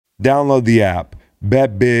Download the app.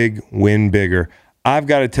 Bet big, win bigger. I've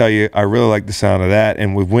got to tell you, I really like the sound of that.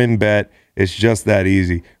 And with WynnBET, it's just that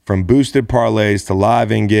easy. From boosted parlays to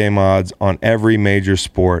live in-game odds on every major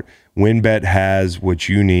sport, WynnBET has what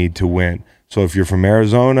you need to win. So if you're from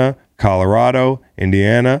Arizona, Colorado,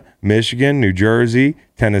 Indiana, Michigan, New Jersey,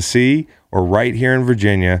 Tennessee, or right here in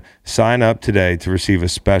Virginia, sign up today to receive a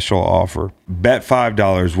special offer. Bet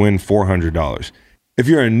 $5, win $400. If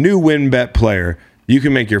you're a new WynnBET player, you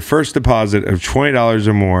can make your first deposit of $20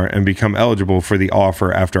 or more and become eligible for the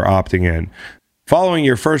offer after opting in. Following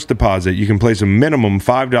your first deposit, you can place a minimum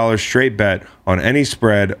 $5 straight bet on any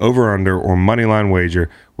spread, over-under, or moneyline wager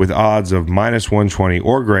with odds of -120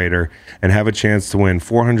 or greater and have a chance to win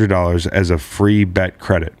 $400 as a free bet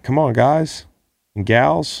credit. Come on, guys and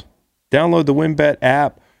gals. Download the WynnBET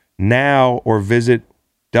app now or visit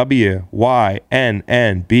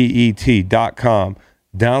wynnbet.com.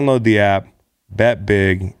 Download the app, bet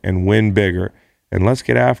big, and win bigger. And let's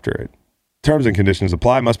get after it. Terms and conditions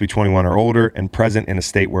apply. Must be 21 or older and present in a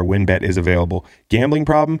state where WynnBET is available. Gambling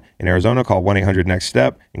problem? In Arizona, call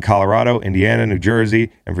 1-800-NEXT-STEP. In Colorado, Indiana, New Jersey,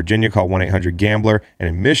 and Virginia, call 1-800-GAMBLER. And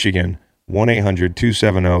in Michigan,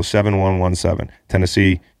 1-800-270-7117.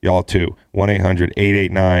 Tennessee, y'all too.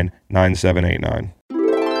 1-800-889-9789.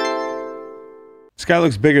 This guy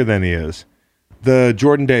looks bigger than he is. The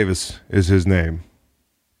Jordan Davis is his name.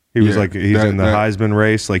 He was in the Heisman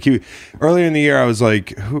race. Like earlier in the year, I was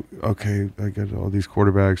like, okay, I got all these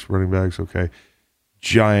quarterbacks, running backs. Okay,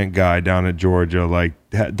 giant guy down at Georgia, like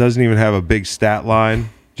doesn't even have a big stat line,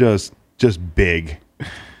 just big.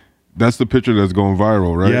 That's the picture that's going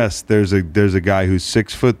viral, right? Yes, there's a guy who's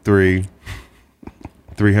 6'3",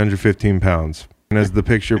 315 pounds, and as the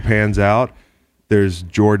picture pans out, there's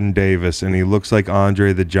Jordan Davis, and he looks like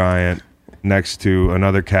Andre the Giant next to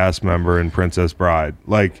another cast member in Princess Bride.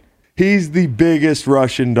 Like, he's the biggest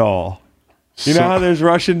Russian doll. You know how there's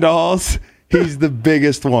Russian dolls? He's the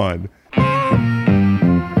biggest one.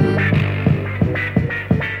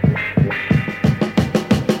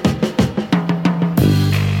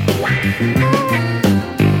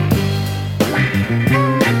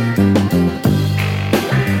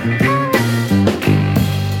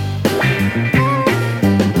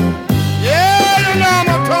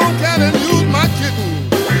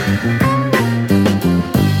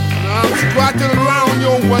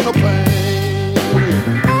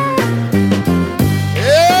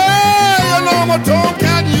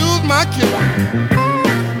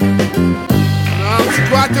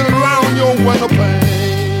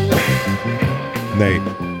 Nate,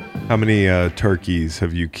 how many turkeys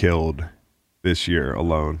have you killed this year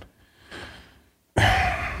alone?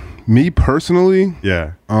 Me personally?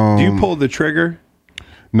 Yeah. Do you pull the trigger?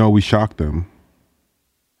 No, we shock them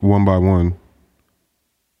one by one.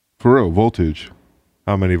 For real, voltage.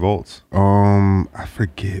 How many volts? I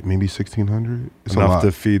forget, maybe 1,600. It's enough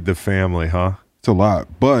to feed the family, huh? It's a lot,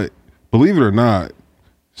 but believe it or not,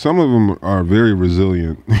 some of them are very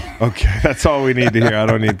resilient. Okay, that's all we need to hear. I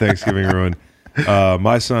don't need Thanksgiving ruined.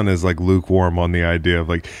 My son is like lukewarm on the idea of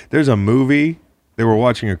like, there's a movie. They were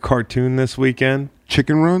watching a cartoon this weekend.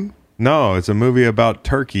 Chicken Run? No, it's a movie about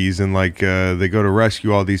turkeys, and like they go to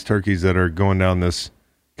rescue all these turkeys that are going down this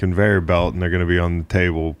conveyor belt, and they're going to be on the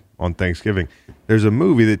table on Thanksgiving. There's a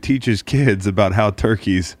movie that teaches kids about how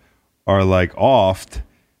turkeys are like offed,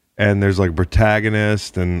 and there's like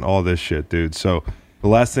protagonists and all this shit, dude. So the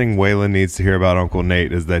last thing Waylon needs to hear about Uncle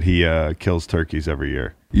Nate is that he kills turkeys every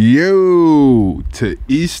year. Yo, to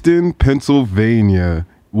Easton, Pennsylvania.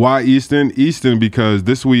 Why Easton? Easton because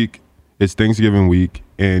this week it's Thanksgiving week,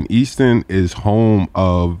 and Easton is home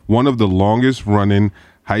of one of the longest running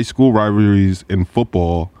high school rivalries in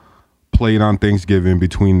football played on Thanksgiving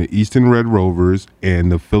between the Easton Red Rovers and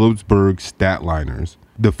the Phillipsburg Statliners.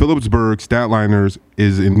 The Phillipsburg Statliners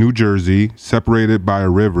is in New Jersey, separated by a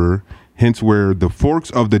river, hence where the Forks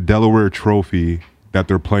of the Delaware trophy that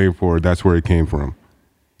they're playing for, that's where it came from.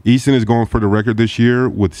 Easton is going for the record this year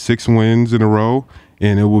with 6 wins in a row,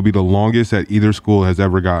 and it will be the longest that either school has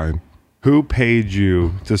ever gotten. Who paid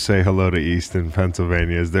you to say hello to Easton,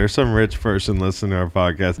 Pennsylvania? Is there some rich person listening to our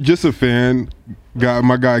podcast? Just a fan. Got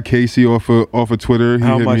my guy Casey off of Twitter.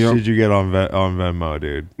 How much did you get on Venmo,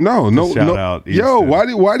 dude? No. Shout out Easton. Yo,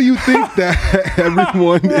 why do you think that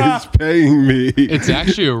everyone is paying me? It's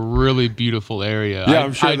actually a really beautiful area. Yeah,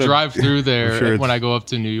 I'm sure I drive through there when I go up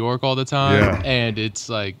to New York all the time, and it's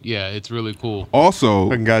like, it's really cool.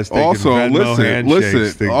 Also, guys taking Venmo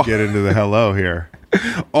handshakes to get into the hello here.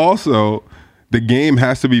 Also, the game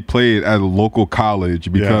has to be played at a local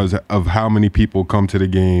college because of how many people come to the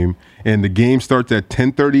game. And the game starts at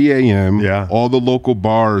 10:30 a.m. Yeah. All the local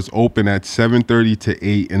bars open at 7:30 to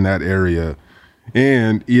 8 in that area.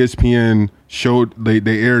 And ESPN showed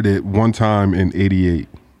they aired it one time in 88.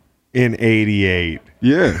 In 88.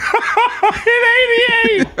 Yeah.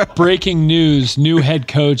 In 88. Breaking news, new head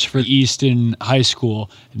coach for Easton High School,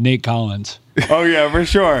 Nate Collins. Oh, yeah, for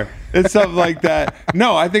sure. It's something like that.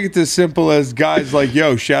 No, I think it's as simple as guys like,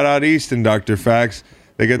 yo, shout out Easton, Dr. Fax.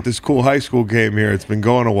 They got this cool high school game here. It's been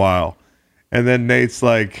going a while. And then Nate's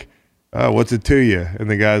like, what's it to you? And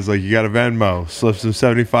the guy's like, you got a Venmo. Slips him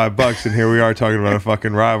 $75, and here we are talking about a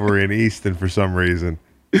fucking rivalry in Easton for some reason.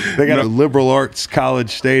 They got a liberal arts college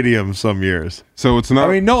stadium some years. So it's not.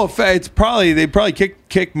 I mean, no offense. They probably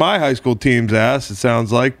kick my high school team's ass, it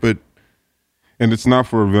sounds like, but. And it's not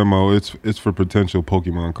for Venmo. It's for potential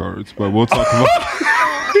Pokemon cards. But we'll talk about.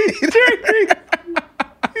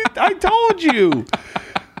 I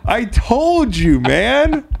told you,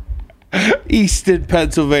 man. Easton,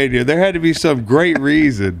 Pennsylvania. There had to be some great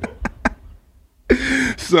reason.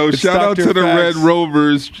 So It's shout out Dr. to the Fax. Red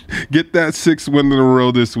Rovers. Get that 6th win in a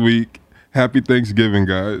row this week. Happy Thanksgiving,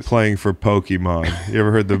 guys. Playing for Pokemon. You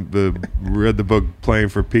ever heard read the book Playing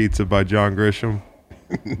for Pizza by John Grisham?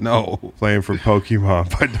 No. Playing for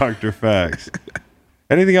Pokemon by Dr. Fax.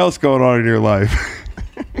 Anything else going on in your life?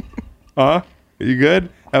 Huh? You good?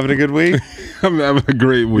 Having a good week? I'm having a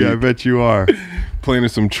great week. Yeah, I bet you are. Planning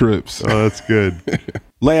some trips. Oh, that's good.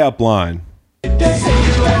 Layup line.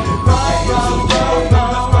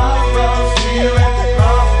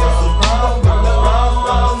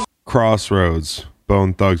 Crossroads,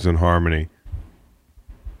 Bone Thugs and Harmony.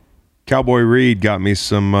 Cowboy Reed got me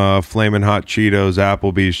some Flamin' Hot Cheetos,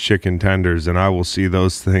 Applebee's chicken tenders, and I will see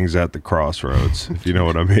those things at the Crossroads, if you know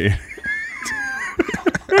what I mean.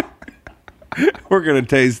 We're going to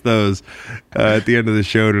taste those at the end of the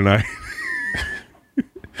show tonight.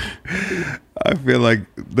 I feel like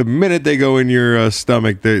the minute they go in your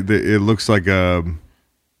stomach, it looks like a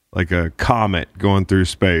comet going through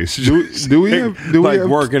space. Do we have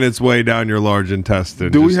working its way down your large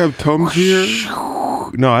intestine? Do we have Tums here?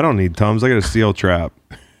 No, I don't need Tums. I got a steel trap.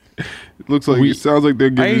 It looks like it sounds like they're I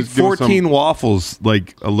giving ate 14 waffles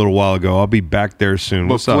like a little while ago. I'll be back there soon.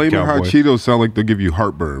 But What's up, Flamin' Hot Cowboy? Cheetos sound like they'll give you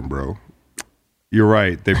heartburn, bro. You're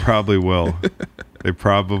right. They probably will. They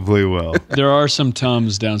probably will. There are some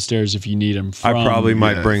Tums downstairs if you need them. I probably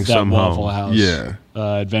might bring that some Waffle home. House Yeah.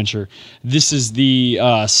 adventure. This is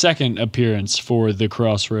the second appearance for the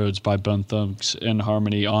Crossroads by Bone Thugs and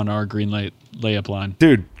Harmony on our green light layup line.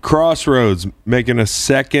 Dude, Crossroads making a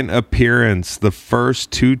second appearance. The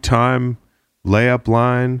first 2-time layup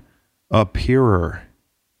line appearer.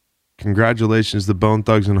 Congratulations to Bone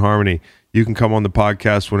Thugs and Harmony. You can come on the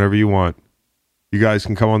podcast whenever you want. You guys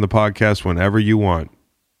can come on the podcast whenever you want.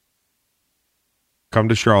 Come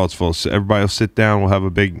to Charlottesville. So everybody will sit down. We'll have a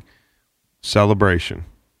big celebration.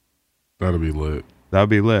 That'll be lit. That'll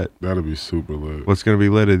be lit. That'll be super lit. What's going to be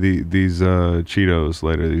lit are these Cheetos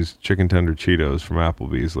later, these chicken tender Cheetos from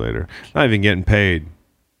Applebee's later. Not even getting paid.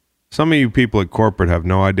 Some of you people at corporate have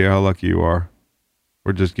no idea how lucky you are.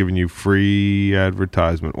 We're just giving you free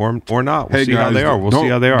advertisement, or not. We'll see how they are. We'll see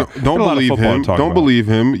how they are. Don't believe him. Don't believe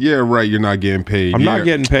him. Yeah, right. You're not getting paid. I'm not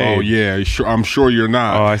getting paid. Oh yeah, I'm sure you're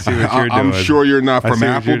not. Oh, I see what you're doing. I'm sure you're not. From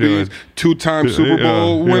Applebee's, 2-time Super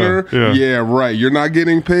Bowl winner. Yeah, right. You're not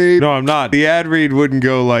getting paid. No, I'm not. The ad read wouldn't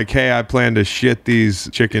go like, "Hey, I plan to shit these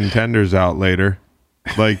chicken tenders out later."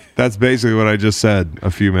 Like that's basically what I just said a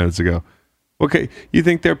few minutes ago. Okay, you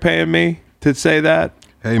think they're paying me to say that?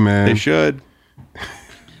 Hey, man, they should.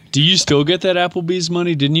 Do you still get that Applebee's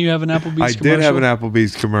money? Didn't you have an Applebee's commercial? I did have an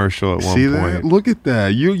Applebee's commercial at one See point. That? Look at that.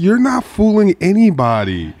 You're not fooling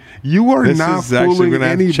anybody. You are not fooling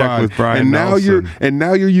anybody. Check with Brian and now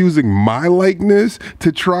Nelson. you're using my likeness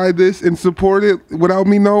to try this and support it without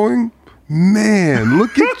me knowing? Man,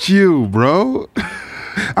 look at you, bro.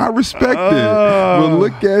 I respect it, but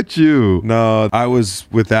look at you. No, I was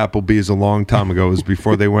with Applebee's a long time ago. It was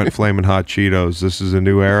before they went Flamin' Hot Cheetos. This is a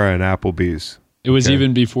new era in Applebee's. It was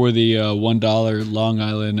even before the $1 Long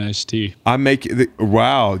Island iced tea.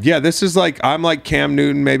 Wow. Yeah, this is like, I'm like Cam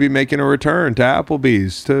Newton maybe making a return to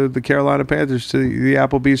Applebee's, to the Carolina Panthers, to the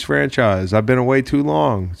Applebee's franchise. I've been away too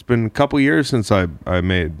long. It's been a couple years since I did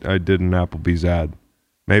an Applebee's ad.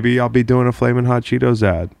 Maybe I'll be doing a Flamin' Hot Cheetos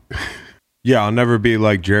ad. Yeah, I'll never be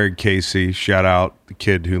like Jared Casey. Shout out the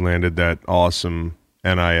kid who landed that awesome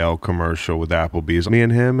NIL commercial with Applebee's. Me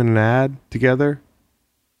and him in an ad together.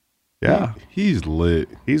 Yeah. He's lit.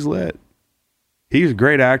 He's lit. He's a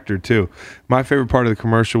great actor, too. My favorite part of the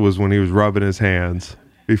commercial was when he was rubbing his hands.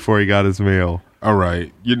 before he got his meal. All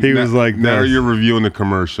right. He was like now this. you're reviewing the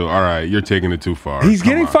commercial. All right, you're taking it too far. He's Come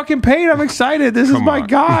getting on. fucking paid. I'm excited. This is Come my on.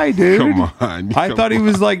 guy, dude. Come on. I thought he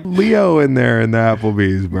was like Leo in there in the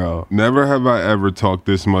Applebee's, bro. Never have I ever talked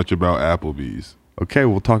this much about Applebee's. Okay,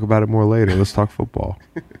 we'll talk about it more later. Let's talk football.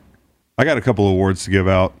 I got a couple of awards to give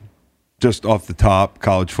out. Just off the top,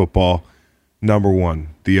 college football. Number 1,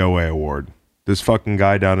 the OA award. This fucking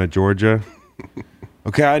guy down at Georgia.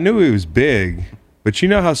 Okay, I knew he was big, but you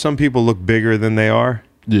know how some people look bigger than they are?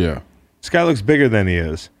 Yeah. This guy looks bigger than he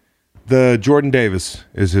is. The Jordan Davis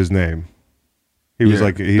is his name. He was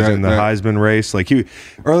Yeah, he's in the Heisman race. Like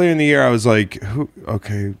earlier in the year, I was like,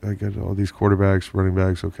 okay, I got all these quarterbacks, running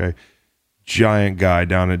backs. Okay, giant guy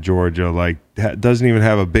down at Georgia. Like doesn't even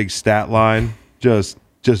have a big stat line. Just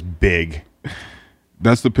big.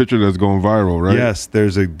 That's the picture that's going viral, right? Yes,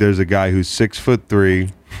 there's a guy who's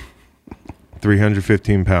 6'3",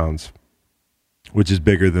 315 pounds, which is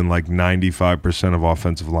bigger than like 95% of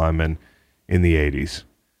offensive linemen in the 80s.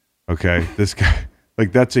 Okay, this guy,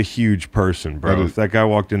 like that's a huge person, bro. If that guy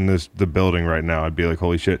walked in the building right now, I'd be like,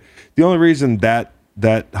 holy shit. The only reason that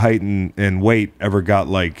height and weight ever got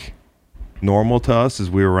like normal to us is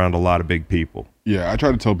we were around a lot of big people. Yeah, I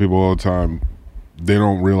try to tell people all the time, they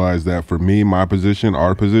don't realize that for me, my position,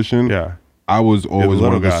 our position, Yeah. I was always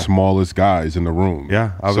one of the guy. smallest guys in the room.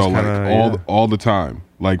 Yeah, I was so kinda, like all the time,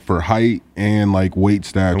 like for height and like weight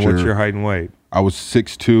stature. And what's your height and weight? I was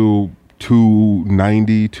 6'2",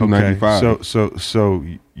 290, 295. Okay, so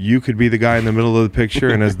you could be the guy in the middle of the picture,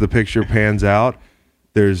 and as the picture pans out,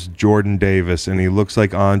 there's Jordan Davis, and he looks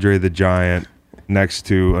like Andre the Giant next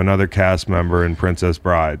to another cast member in Princess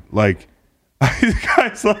Bride. Like, the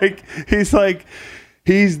guy's like,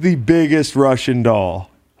 he's the biggest Russian doll.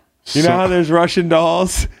 You know how there's Russian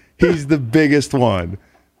dolls? He's the biggest one.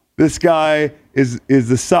 This guy is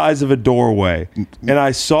the size of a doorway. And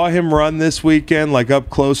I saw him run this weekend, like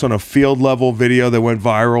up close on a field level video that went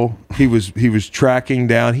viral. He was tracking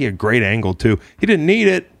down. He had great angle too. He didn't need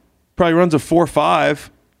it. Probably runs a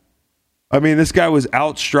 4.5. I mean, this guy was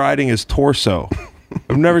outstriding his torso.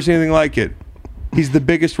 I've never seen anything like it. He's the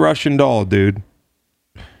biggest Russian doll, dude.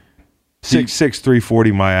 6'6",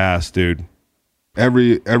 340 my ass, dude.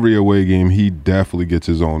 Every away game, he definitely gets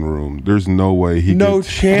his own room. There's no way he. No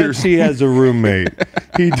chance he has a roommate.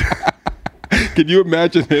 Can you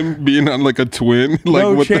imagine him being on like a twin, like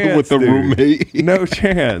No with chance, the dude. roommate? No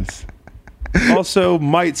chance. Also,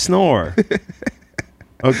 might snore.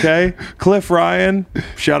 Okay, Cliff Ryan.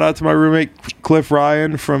 Shout out to my roommate Cliff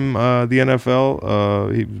Ryan from the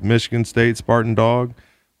NFL. He was Michigan State Spartan Dog.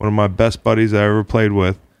 One of my best buddies I ever played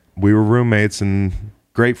with. We were roommates and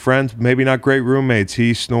great friends. Maybe not great roommates.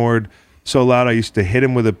 He snored so loud I used to hit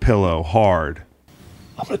him with a pillow hard.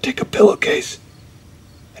 I'm going to take a pillowcase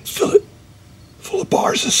and fill it full of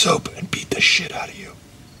bars of soap and beat the shit out of you.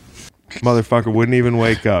 Motherfucker wouldn't even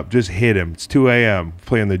wake up. Just hit him. It's 2 a.m.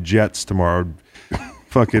 Playing the Jets tomorrow.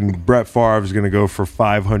 Fucking Brett Favre's going to go for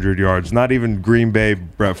 500 yards. Not even Green Bay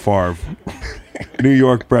Brett Favre. New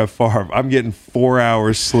York Brett Favre. I'm getting 4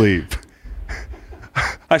 hours sleep.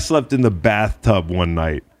 I slept in the bathtub one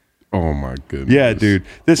night. Oh my goodness. Yeah, dude.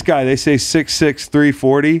 This guy, they say 6'6",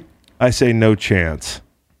 340. I say no chance.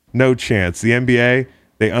 No chance. The NBA,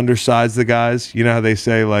 they undersize the guys. You know how they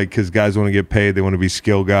say, like, because guys want to get paid, they want to be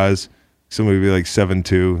skill guys. Somebody would be like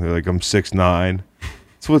 7'2". They're like, I'm 6'9".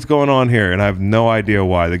 That's what's going on here, and I have no idea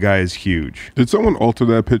why. The guy is huge. Did someone alter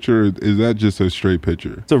that picture? Or is that just a straight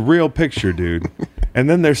picture? It's a real picture, dude. And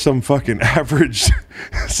then there's some fucking average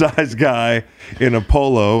size guy in a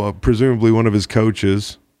polo, presumably one of his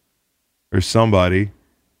coaches or somebody.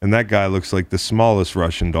 And that guy looks like the smallest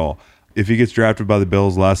Russian doll. If he gets drafted by the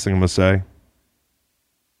Bills, last thing I'm going to say,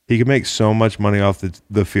 he could make so much money off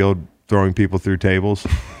the field throwing people through tables.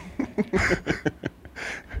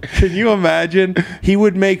 Can you imagine? He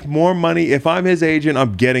would make more money. If I'm his agent,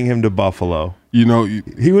 I'm getting him to Buffalo. You know,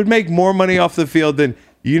 He would make more money off the field than,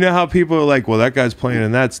 you know how people are like, well, that guy's playing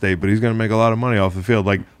in that state, but he's going to make a lot of money off the field.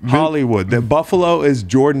 Like Hollywood. The Buffalo is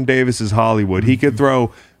Jordan Davis's Hollywood. He could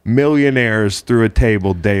throw millionaires through a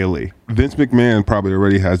table daily. Vince McMahon probably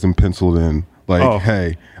already has him penciled in. Like,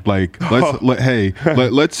 hey, like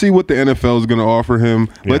let's see what the NFL is going to offer him.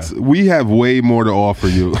 Yeah. We have way more to offer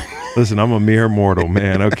you. Listen, I'm a mere mortal,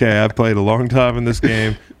 man. Okay, I've played a long time in this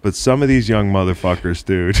game, but some of these young motherfuckers,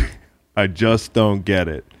 dude, I just don't get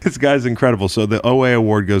it. This guy's incredible. So the OA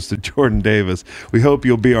award goes to Jordan Davis. We hope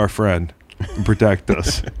you'll be our friend and protect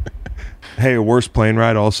us. Hey, a worst plane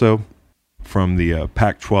ride also from the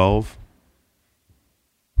Pac-12.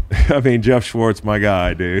 I mean, Jeff Schwartz, my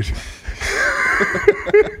guy, dude.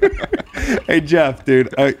 Hey, Jeff,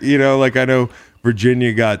 dude, you know, like I know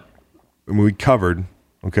Virginia we covered.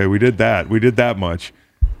 Okay, we did that. We did that much.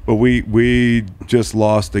 But we just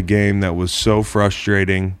lost a game that was so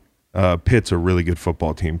frustrating. Pitt's a really good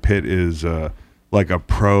football team. Pitt is like a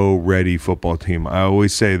pro-ready football team. I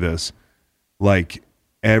always say this. Like,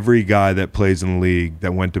 every guy that plays in the league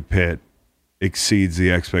that went to Pitt exceeds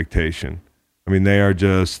the expectation. I mean, they are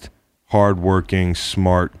just hardworking,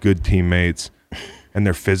 smart, good teammates, and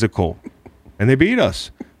they're physical. And they beat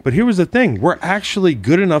us. But here was the thing. We're actually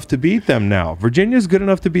good enough to beat them now. Virginia's good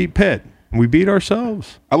enough to beat Pitt. We beat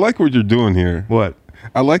ourselves. I like what you're doing here. What?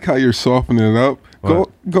 I like how you're softening it up.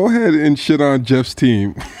 Go ahead and shit on Jeff's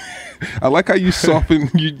team. I like how you soften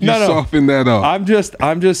soften that up.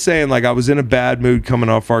 I'm just saying, like, I was in a bad mood coming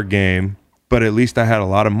off our game, but at least I had a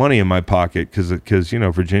lot of money in my pocket because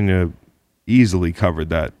Virginia easily covered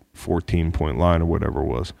that 14-point line or whatever it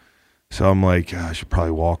was. So I'm like, I should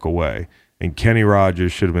probably walk away. And Kenny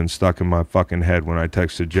Rogers should have been stuck in my fucking head when I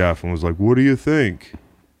texted Jeff and was like, what do you think?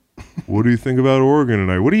 What do you think about Oregon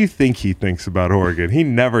tonight? What do you think he thinks about Oregon? He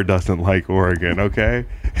never doesn't like Oregon, okay?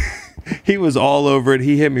 He was all over it.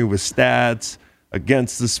 He hit me with stats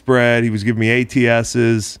against the spread. He was giving me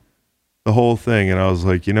ATSs, the whole thing. And I was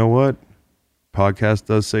like, you know what? Podcast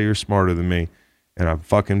does say you're smarter than me. And I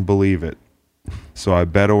fucking believe it. So I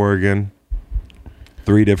bet Oregon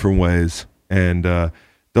 3 different ways. And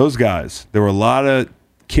those guys, there were a lot of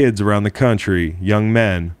kids around the country, young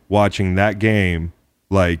men, watching that game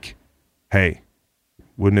like, hey,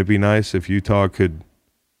 wouldn't it be nice if Utah could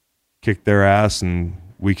kick their ass and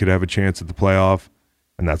we could have a chance at the playoff?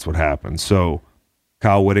 And that's what happened. So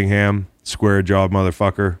Kyle Whittingham, square-jawed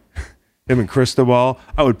motherfucker, him and Cristobal,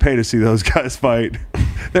 I would pay to see those guys fight.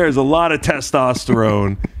 There's a lot of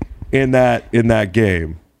testosterone in that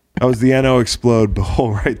game. That was the NO Explode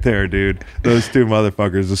Bowl right there, dude. Those two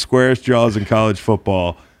motherfuckers, the squarest jaws in college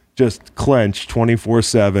football, just clenched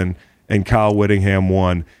 24/7, and Kyle Whittingham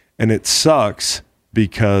won. And it sucks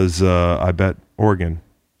because I bet Oregon.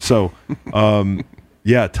 So,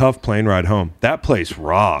 yeah, tough plane ride home. That place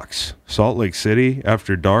rocks. Salt Lake City,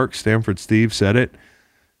 after dark, Stanford Steve said it.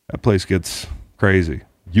 That place gets crazy.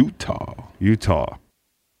 Utah.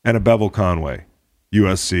 And a Bevel Conway,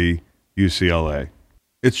 USC, UCLA.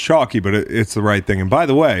 It's chalky, but it's the right thing. And by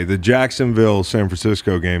the way, the Jacksonville-San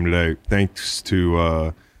Francisco game today, thanks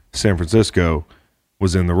to San Francisco,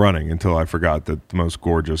 was in the running until I forgot that the most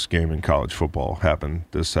gorgeous game in college football happened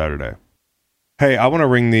this Saturday. Hey, I want to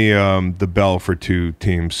ring the bell for 2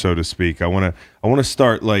 teams, so to speak. I want to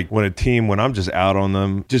start, like, when I'm just out on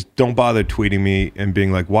them, just don't bother tweeting me and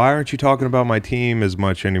being like, why aren't you talking about my team as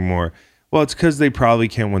much anymore? Well, it's because they probably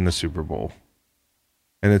can't win the Super Bowl.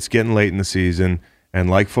 And it's getting late in the season. And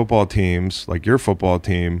like football teams, like your football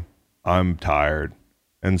team, I'm tired.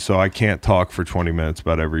 And so I can't talk for 20 minutes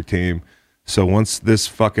about every team. So once this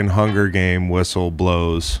fucking Hunger Game whistle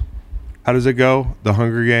blows, how does it go? The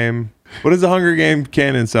Hunger Game? What does the Hunger Game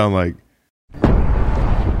cannon sound like?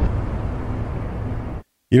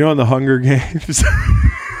 You know, in the Hunger Games?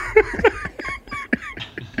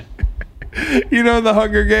 You know, in the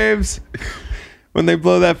Hunger Games? When they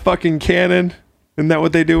blow that fucking cannon? Isn't that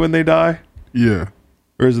what they do when they die? Yeah.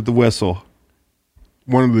 Or is it the whistle?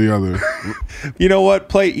 One or the other. You know what?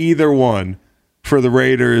 Play either one for the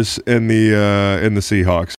Raiders and the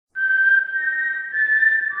Seahawks.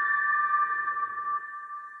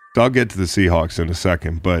 I'll get to the Seahawks in a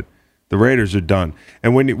second, but the Raiders are done.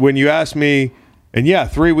 And when you asked me, and yeah,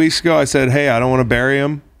 3 weeks ago I said, hey, I don't want to bury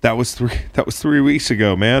him. That was 3 weeks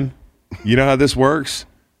ago, man. You know how this works?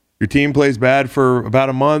 Your team plays bad for about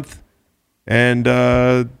a month, and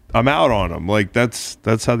I'm out on them. Like, that's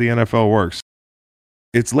how the NFL works.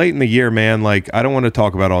 It's late in the year, man. Like, I don't want to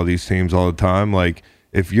talk about all these teams all the time. Like,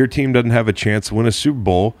 if your team doesn't have a chance to win a Super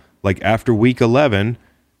Bowl, like after week 11,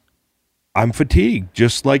 I'm fatigued,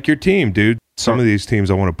 just like your team, dude. Some of these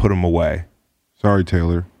teams, I want to put them away. Sorry,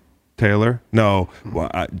 Taylor. Taylor? No, well,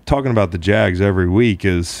 talking about the Jags every week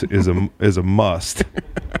is a must.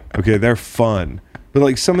 Okay, they're fun, but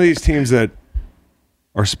like some of these teams that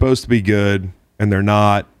are supposed to be good and they're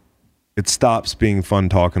not, it stops being fun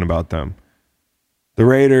talking about them. The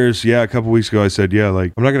Raiders, yeah, a couple weeks ago I said, yeah,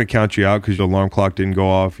 like I'm not going to count you out because your alarm clock didn't go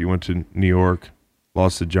off. You went to New York,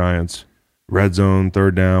 lost the Giants, red zone,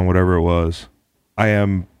 third down, whatever it was. I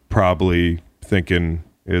am probably thinking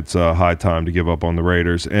it's a high time to give up on the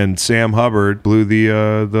Raiders. And Sam Hubbard blew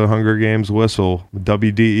the Hunger Games whistle,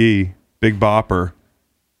 WDE, Big Bopper.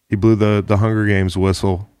 He blew the Hunger Games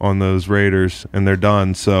whistle on those Raiders, and they're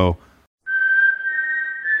done. So,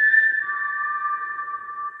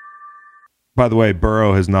 by the way,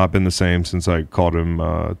 Burrow has not been the same since I called him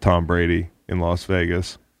Tom Brady in Las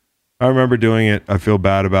Vegas. I remember doing it. I feel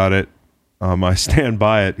bad about it. I stand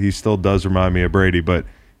by it. He still does remind me of Brady, but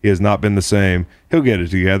he has not been the same. He'll get it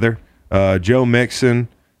together. Joe Mixon,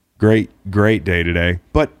 great day today.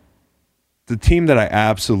 But the team that I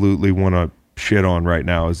absolutely want to shit on right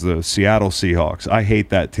now is the Seattle Seahawks. I hate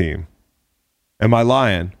that team. Am I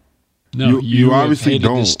lying? No, you have obviously hated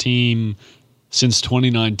don't. this team since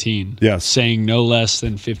 2019. Yes. Saying no less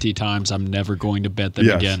than 50 times, I'm never going to bet them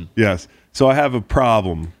again. Yes. So I have a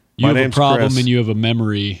problem. You My have a name's problem Chris. and you have a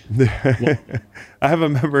memory. I have a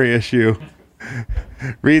memory issue.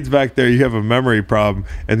 Reed's back there. You have a memory problem,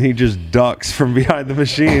 and he just ducks from behind the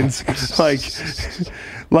machines, like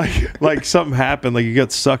something happened. Like he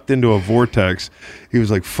got sucked into a vortex. He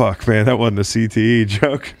was like, "Fuck, man, that wasn't a CTE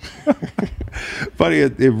joke." Buddy,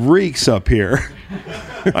 it reeks up here.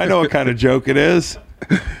 I know what kind of joke it is.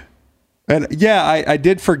 And yeah, I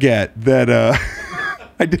did forget that.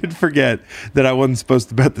 I did forget that I wasn't supposed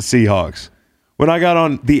to bet the Seahawks. When I got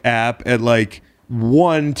on the app at like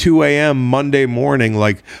 2 a.m. Monday morning,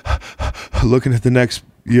 like looking at the next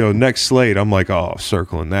slate, I'm like, oh,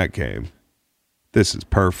 circling that game. This is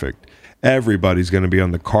perfect. Everybody's going to be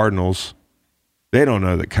on the Cardinals. They don't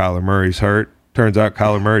know that Kyler Murray's hurt. Turns out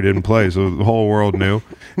Kyler Murray didn't play, so the whole world knew.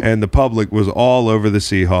 And the public was all over the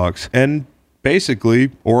Seahawks. And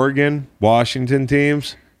basically, Oregon, Washington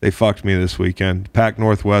teams, they fucked me this weekend. Pac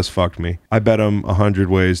Northwest fucked me. I bet them 100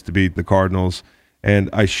 ways to beat the Cardinals, and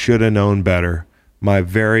I should have known better. My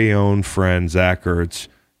very own friend, Zach Ertz,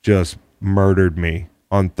 just murdered me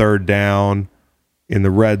on third down in the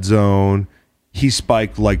red zone. He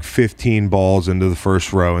spiked like 15 balls into the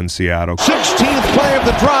first row in Seattle. 16th play of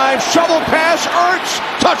the drive, shovel pass, Ertz,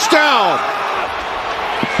 touchdown!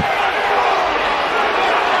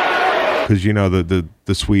 Because,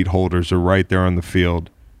 the sweet holders are right there on the field.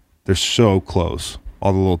 They're so close.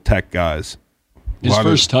 All the little tech guys. His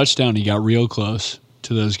first touchdown, he got real close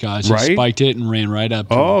to those guys. He Right? spiked it and ran right up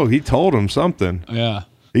to Oh, him. he told him something. Yeah.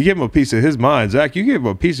 He gave him a piece of his mind. Zach, you gave him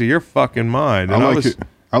a piece of your fucking mind. And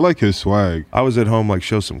I like his swag. I was at home like,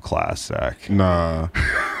 show some class, Zach. Nah,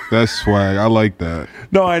 that's swag. I like that.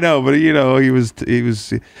 No, I know, but he was.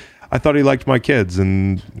 I thought he liked my kids,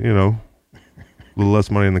 and a little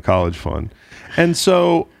less money in the college fund, and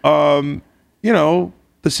so the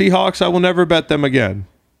Seahawks, I will never bet them again.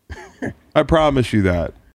 I promise you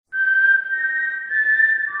that.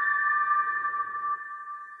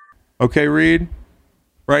 Okay, Reed,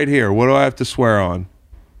 right here. What do I have to swear on?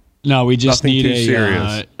 No, we just Nothing need too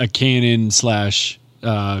serious. a cannon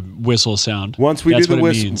 / whistle sound. Once we That's do the what it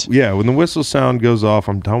whistle, means. yeah, when the whistle sound goes off,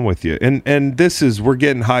 I'm done with you. And we're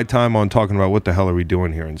getting high time on talking about what the hell are we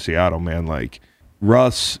doing here in Seattle, man? Like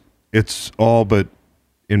Russ, it's all but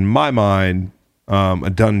in my mind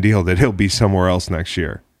a done deal that he'll be somewhere else next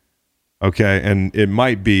year. Okay, and it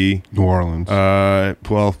might be New Orleans.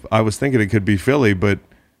 Well, I was thinking it could be Philly, but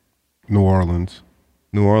New Orleans.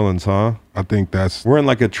 New Orleans, huh? I think that's We're in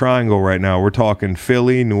like a triangle right now. We're talking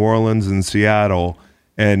Philly, New Orleans, and Seattle.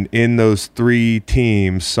 And in those three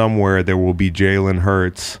teams, somewhere there will be Jalen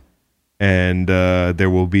Hurts and there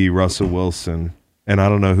will be Russell Wilson. And I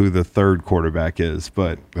don't know who the third quarterback is,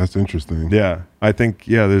 but that's interesting. yeah, I think,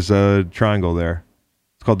 there's a triangle there.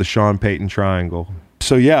 It's called the Sean Payton Triangle.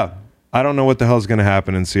 So, yeah, I don't know what the hell's going to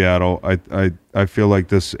happen in Seattle. I feel like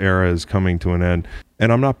this era is coming to an end.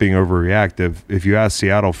 And I'm not being overreactive. If you ask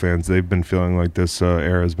Seattle fans, they've been feeling like this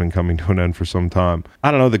era has been coming to an end for some time. I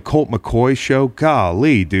don't know, the Colt McCoy show?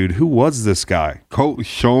 Golly, dude, who was this guy? Colt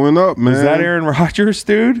showing up, man. Is that Aaron Rodgers,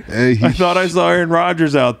 dude? Hey, I thought I saw Aaron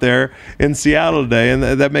Rodgers out there in Seattle today, and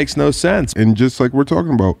that makes no sense. And just like we're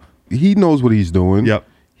talking about, he knows what he's doing. Yep.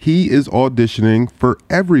 He is auditioning for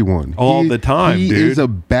everyone. All the time, he dude. is a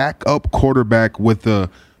backup quarterback with a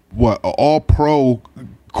all-pro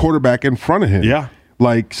quarterback in front of him. Yeah.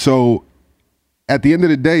 Like, so at the end of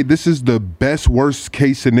the day, this is the best worst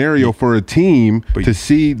case scenario for a team to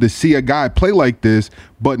see a guy play like this.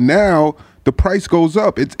 But now the price goes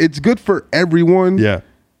up. It's good for everyone. Yeah.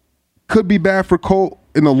 Could be bad for Colt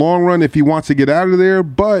in the long run if he wants to get out of there.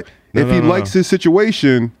 But if he likes his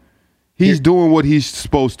situation, he's doing what he's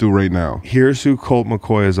supposed to right now. Here's who Colt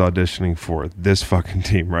McCoy is auditioning for, this fucking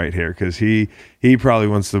team right here, because he probably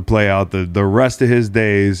wants to play out the rest of his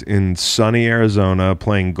days in sunny Arizona,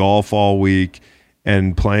 playing golf all week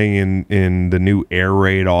and playing in the new air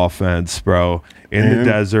raid offense, bro, in the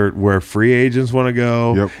desert where free agents want to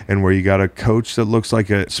go and where you got a coach that looks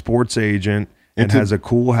like a sports agent and has a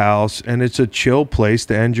cool house, and it's a chill place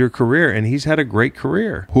to end your career. And he's had a great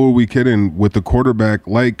career. Who are we kidding with the quarterback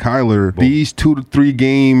like Kyler? These 2 to 3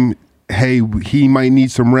 game, hey, he might need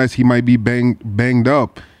some rest. He might be banged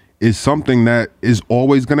up. is something that is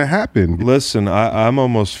always going to happen. Listen, I'm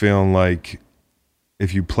almost feeling like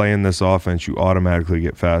if you play in this offense, you automatically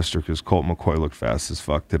get faster because Colt McCoy looked fast as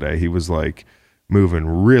fuck today. He was like moving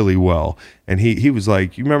really well. And he was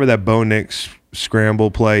like, you remember that Bo Nix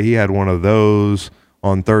scramble play? He had one of those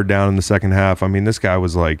on third down in the second half. I mean, this guy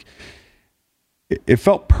was like, it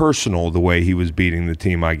felt personal the way he was beating the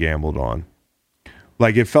team I gambled on.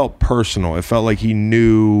 Like, it felt personal. It felt like he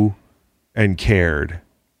knew and cared.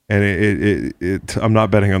 And I'm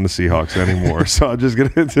not betting on the Seahawks anymore, so I'm just going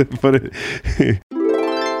to put it.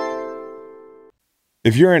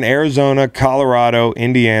 If you're in Arizona, Colorado,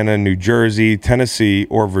 Indiana, New Jersey, Tennessee,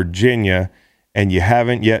 or Virginia, and you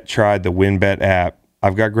haven't yet tried the WynnBET app,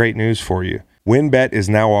 I've got great news for you. WynnBET is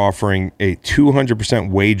now offering a 200%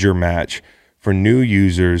 wager match for new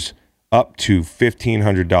users up to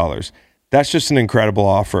 $1,500. That's just an incredible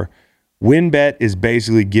offer. WynnBET is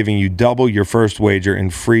basically giving you double your first wager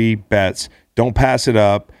in free bets. Don't pass it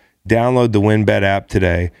up. Download the WynnBET app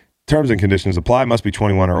today. Terms and conditions apply. Must be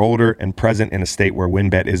 21 or older and present in a state where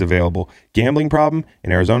WynnBET is available. Gambling problem?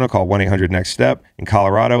 In Arizona, call 1-800-NEXT-STEP. In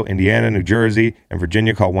Colorado, Indiana, New Jersey, and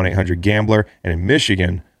Virginia, call 1-800-GAMBLER. And in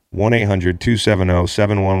Michigan,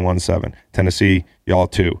 1-800-270-7117. Tennessee, y'all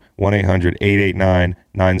too.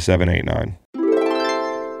 1-800-889-9789.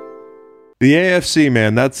 The AFC,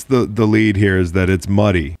 man, that's the lead here, is that it's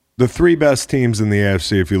muddy. The three best teams in the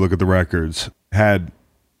AFC, if you look at the records, had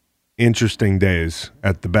interesting days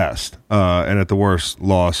at the best, and at the worst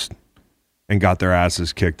lost and got their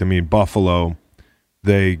asses kicked. I mean, Buffalo,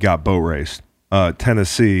 they got boat raced.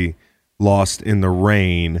 Tennessee lost in the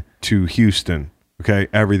rain to Houston. Okay,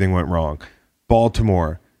 everything went wrong.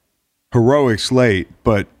 Baltimore, heroics late,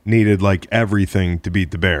 but needed like everything to beat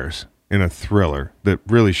the Bears in a thriller that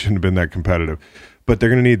really shouldn't have been that competitive. But they're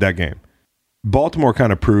going to need that game. Baltimore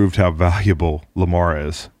kind of proved how valuable Lamar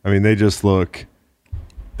is. I mean, they look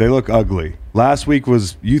ugly.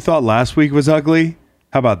 You thought last week was ugly?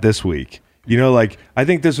 How about this week? You know, like, I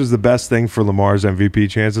think this was the best thing for Lamar's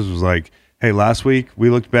MVP chances was like, hey, last week we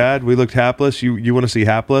looked bad. We looked hapless. You want to see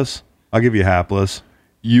hapless? I'll give you hapless.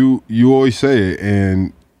 You always say it,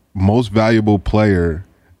 and most valuable player,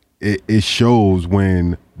 it shows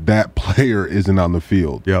when that player isn't on the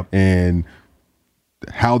field. Yep. And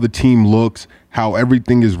how the team looks, how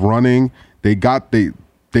everything is running. They got the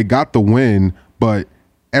win, but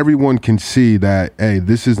everyone can see that, hey,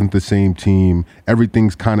 this isn't the same team.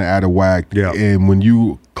 Everything's kind of out of whack. Yep. And when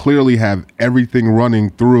you clearly have everything running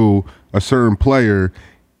through a certain player,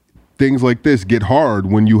 things like this get hard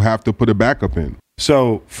when you have to put a backup in.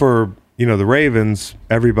 So for, the Ravens,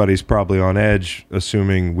 everybody's probably on edge,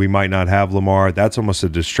 assuming we might not have Lamar. That's almost a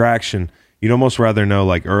distraction. You'd almost rather know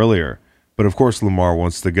like earlier. But of course Lamar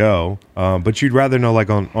wants to go. But you'd rather know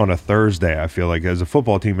like on a Thursday, I feel like, as a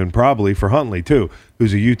football team, and probably for Huntley too,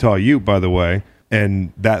 who's a Utah Ute, by the way.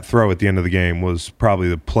 And that throw at the end of the game was probably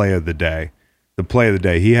the play of the day. The play of the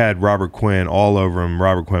day. He had Robert Quinn all over him.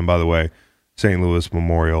 Robert Quinn, by the way, St. Louis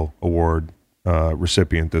Memorial Award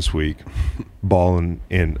recipient this week. Balling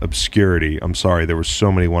in obscurity. I'm sorry, there were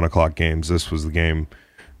so many 1 o'clock games. This was the game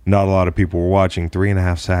not a lot of people were watching.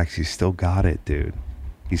 3.5 sacks. He still got it, dude.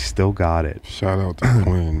 He still got it. Shout out to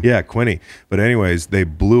Quinn. Yeah, Quinny. But anyways, they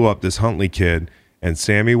blew up this Huntley kid, and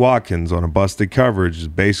Sammy Watkins on a busted coverage is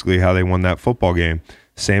basically how they won that football game.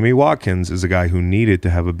 Sammy Watkins is a guy who needed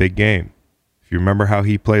to have a big game. If you remember how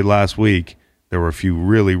he played last week, there were a few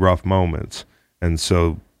really rough moments. And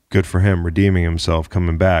so good for him redeeming himself,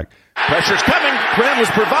 coming back. Pressure's coming. Quinn was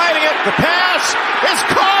providing it. The pass is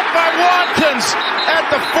caught by Watkins at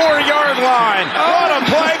the 4-yard line. What a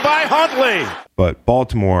play by Huntley. But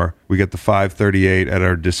Baltimore, we get the 538 at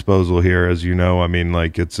our disposal here. As you know, I mean,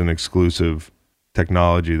 like, it's an exclusive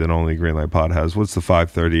technology that only Greenlight Pod has. What's the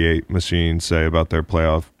 538 machine say about their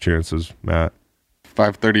playoff chances, Matt?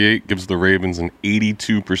 538 gives the Ravens an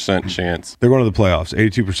 82% chance. They're going to the playoffs,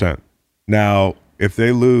 82%. Now, if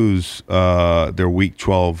they lose their Week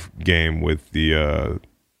 12 game with the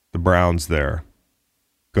Browns there,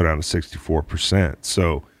 go down to 64%.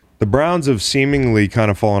 So the Browns have seemingly kind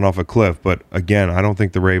of fallen off a cliff, but again, I don't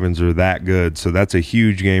think the Ravens are that good. So that's a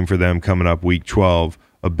huge game for them coming up Week 12,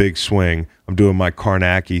 a big swing. I'm doing my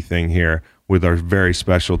Karnacki thing here with our very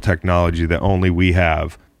special technology that only we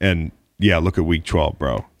have. And yeah, look at Week 12,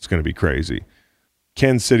 bro. It's going to be crazy.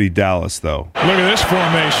 Kansas City, Dallas, though. Look at this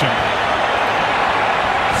formation.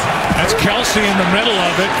 That's Kelsey in the middle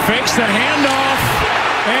of it. Fakes the handoff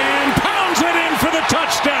and pounds it in for the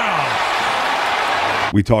touchdown.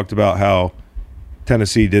 We talked about how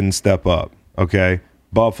Tennessee didn't step up, okay?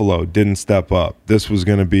 Buffalo didn't step up. This was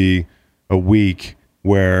going to be a week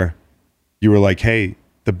where you were like, hey,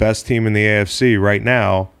 the best team in the AFC right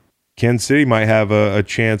now, Kansas City might have a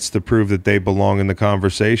chance to prove that they belong in the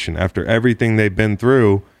conversation. After everything they've been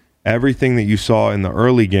through, everything that you saw in the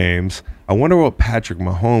early games, I wonder what Patrick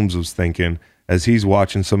Mahomes was thinking as he's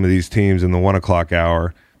watching some of these teams in the 1 o'clock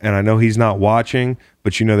hour. And I know he's not watching,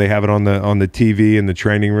 but they have it on the TV in the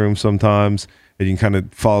training room sometimes, and you can kind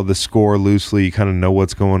of follow the score loosely. You kind of know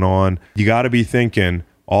what's going on. You got to be thinking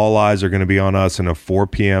all eyes are going to be on us in a 4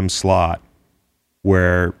 p.m. slot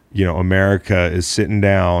where, America is sitting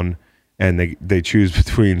down and they choose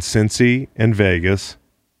between Cincy and Vegas.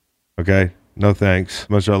 Okay, no thanks.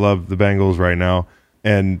 Much I love the Bengals right now.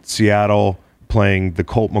 And Seattle playing the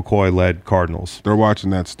Colt McCoy-led Cardinals. They're watching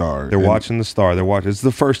that Star. They're watching the Star. It's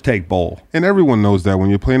the First Take Bowl. And everyone knows that when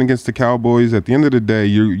you're playing against the Cowboys, at the end of the day,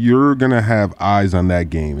 you're going to have eyes on that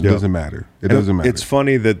game. It doesn't matter. It doesn't matter. It's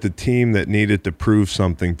funny that the team that needed to prove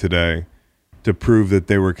something today, to prove that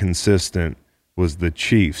they were consistent, was the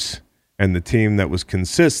Chiefs. And the team that was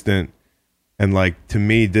consistent and, to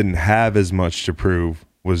me, didn't have as much to prove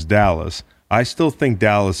was Dallas. I still think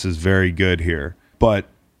Dallas is very good here, but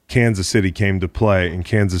Kansas City came to play, and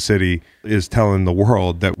Kansas City is telling the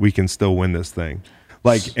world that we can still win this thing.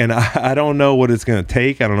 And I don't know what it's going to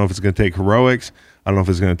take. I don't know if it's going to take heroics. I don't know if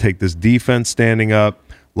it's going to take this defense standing up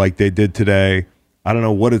like they did today. I don't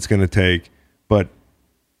know what it's going to take, but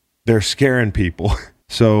they're scaring people.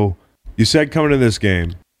 So you said coming to this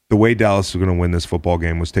game, the way Dallas was going to win this football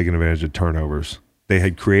game was taking advantage of turnovers. They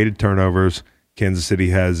had created turnovers. Kansas City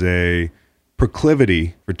has a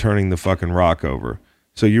proclivity for turning the fucking rock over.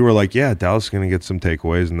 So you were like, yeah, Dallas is going to get some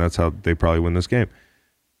takeaways, and that's how they probably win this game.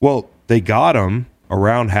 Well, they got them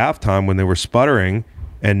around halftime when they were sputtering,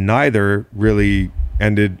 and neither really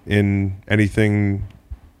ended in anything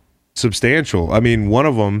substantial. I mean, one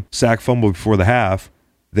of them, sack fumble before the half,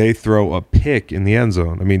 they throw a pick in the end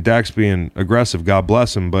zone. I mean, Dak's being aggressive, God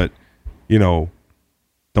bless him, but, don't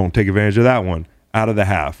take advantage of that one. Out of the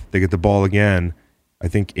half, they get the ball again, I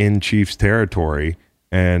think in Chiefs territory,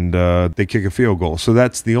 and they kick a field goal. So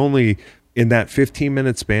that's the only, in that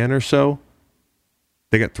 15-minute span or so,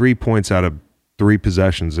 they got 3 points out of 3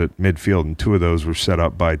 possessions at midfield, and 2 of those were set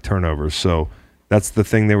up by turnovers. So that's the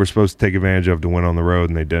thing they were supposed to take advantage of to win on the road,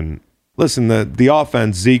 and they didn't. Listen, the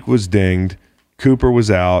offense, Zeke was dinged. Cooper was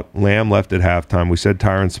out. Lamb left at halftime. We said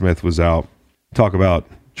Tyron Smith was out. Talk about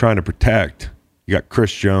trying to protect. You got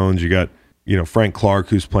Chris Jones. You got, Frank Clark,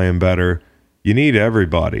 who's playing better. You need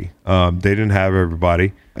everybody. They didn't have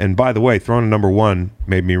everybody. And by the way, throwing a number 1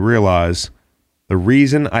 made me realize the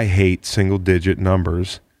reason I hate single-digit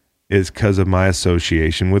numbers is because of my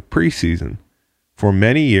association with preseason. For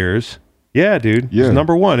many years, yeah, dude, it was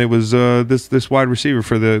number 1. It was this wide receiver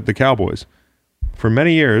for the Cowboys. For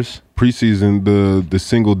many years, preseason, the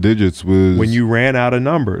single digits was when you ran out of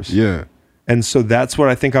numbers. Yeah. And so that's what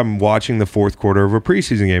I think I'm watching the fourth quarter of a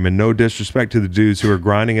preseason game. And no disrespect to the dudes who are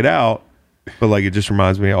grinding it out, but it just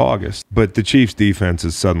reminds me of August. But the Chiefs defense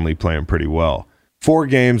is suddenly playing pretty well. 4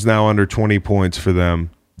 games now under 20 points for them.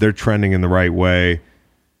 They're trending in the right way.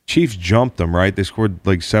 Chiefs jumped them, right? They scored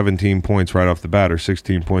 17 points right off the bat, or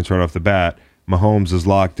 16 points right off the bat. Mahomes is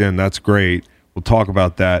locked in. That's great. We'll talk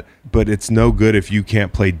about that. But it's no good if you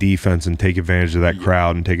can't play defense and take advantage of that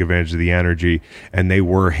crowd and take advantage of the energy. And they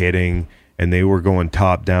were hitting, and they were going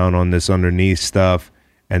top down on this underneath stuff.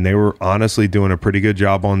 And they were honestly doing a pretty good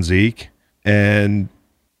job on Zeke. And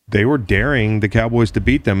they were daring the Cowboys to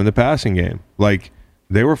beat them in the passing game.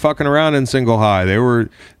 They were fucking around in single high. They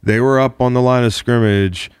were up on the line of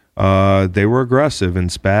scrimmage. They were aggressive. And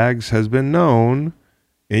Spags has been known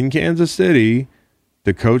in Kansas City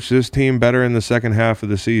to coach this team better in the second half of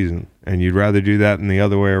the season. And you'd rather do that than the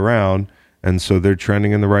other way around. And so they're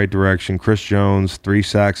trending in the right direction. Chris Jones, 3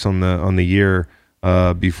 sacks on the year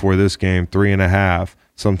before this game, 3.5.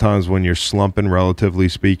 Sometimes when you're slumping, relatively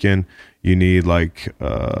speaking, you need a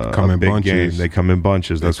big game. They come in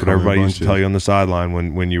bunches. That's what everybody used to tell you on the sideline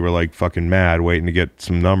when you were fucking mad waiting to get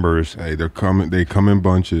some numbers. Hey, they come in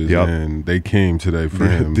bunches, and they came today for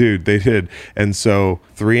him. Dude, they did. And so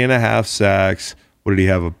 3.5 sacks. What did he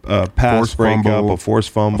have? A pass breakup, a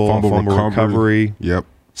forced fumble, a fumble recovery. Yep.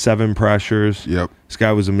 7 pressures. Yep. This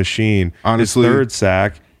guy was a machine. Honestly, his 3rd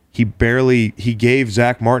sack, he gave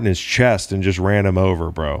Zach Martin his chest and just ran him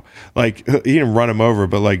over, bro. He didn't run him over,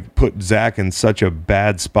 but put Zach in such a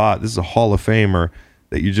bad spot. This is a Hall of Famer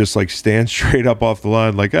that you just stand straight up off the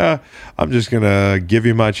line, I'm just going to give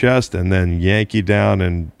you my chest and then yank you down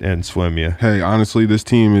and swim you. Hey, honestly, this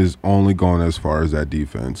team is only going as far as that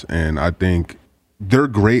defense. And I think they're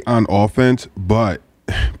great on offense, but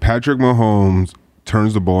Patrick Mahomes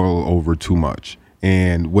turns the ball over too much.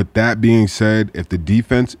 And with that being said, if the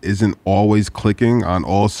defense isn't always clicking on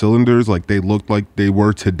all cylinders like they looked like they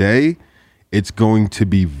were today, it's going to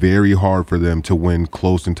be very hard for them to win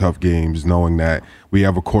close and tough games, knowing that we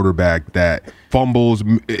have a quarterback that fumbles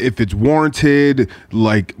if it's warranted,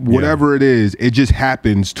 like whatever it is, it just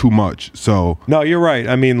happens too much. So no, you're right.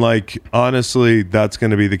 I mean, like, honestly, that's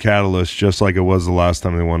going to be the catalyst, just like it was the last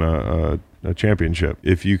time they won a championship.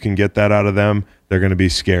 If you can get that out of them, they're going to be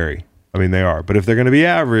scary. I mean, they are. But if they're going to be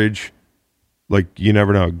average, like, you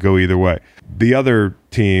never know. Go either way. The other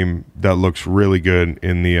team that looks really good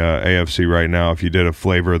in the AFC right now, if you did a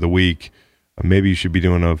flavor of the week, maybe you should be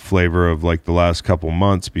doing a flavor of like the last couple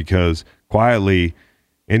months, because quietly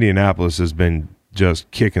Indianapolis has been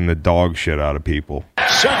just kicking the dog shit out of people.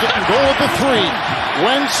 Second and goal at the 3.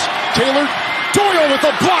 Wentz, Taylor, Doyle with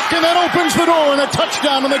the block, and that opens the door, and a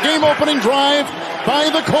touchdown on the game-opening drive by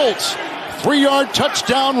the Colts. 3-yard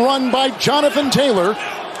touchdown run by Jonathan Taylor,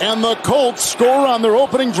 and the Colts score on their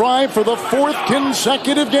opening drive for the 4th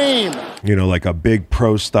consecutive game. You know, like a big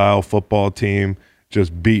pro-style football team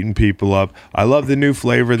just beating people up. I love the new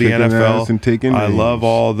flavor of the NFL. I love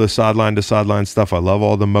all the sideline-to-sideline stuff. I love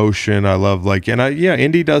all the motion. I love, like,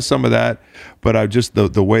 Indy does some of that, but I just,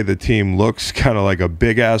 the way the team looks, kind of like a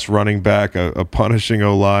big-ass running back, a punishing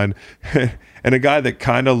O-line, and a guy that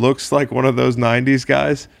kind of looks like one of those 90s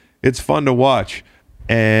guys. It's fun to watch,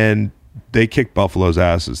 and they kicked Buffalo's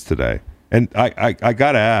asses today. And I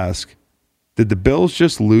got to ask, did the Bills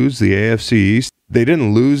just lose the AFC East? They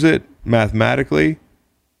didn't lose it mathematically,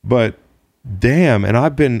 but damn, and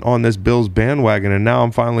I've been on this Bills bandwagon, and now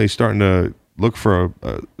I'm finally starting to look for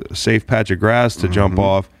a safe patch of grass to jump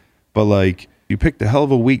off. But, like, you picked a hell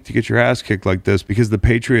of a week to get your ass kicked like this, because the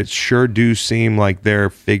Patriots sure do seem like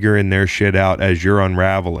they're figuring their shit out as you're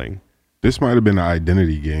unraveling. This might have been an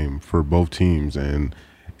identity game for both teams, and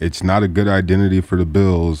it's not a good identity for the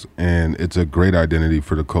Bills, and it's a great identity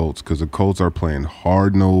for the Colts, because the Colts are playing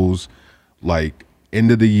hard-nosed, like,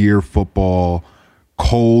 end-of-the-year football,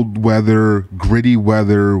 cold weather, gritty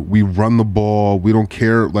weather. We run the ball. We don't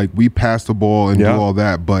care. Like, we pass the ball and do all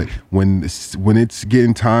that, but when it's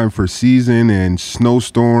getting time for season and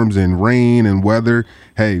snowstorms and rain and weather,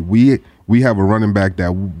 hey, we have a running back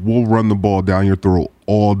that will run the ball down your throat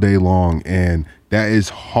all day long, and that is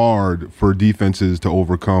hard for defenses to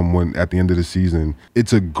overcome when at the end of the season.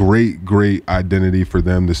 It's a great identity for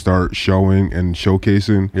them to start showing and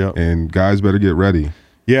showcasing, and guys better get ready.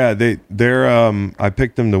 Yeah, they're I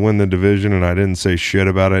picked them to win the division, and I didn't say shit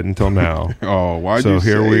about it until now. Oh, why'd so you say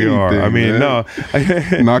here we are. anything, I mean,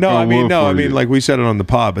 man? I mean, like, we said it on the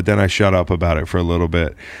pod, but then I shut up about it for a little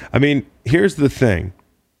bit. I mean, here's the thing.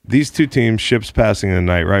 These two teams, ships passing the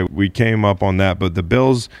night, right? We came up on that, but the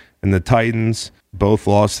Bills and the Titans both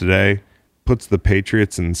lost today, puts the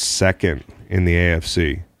Patriots in second in the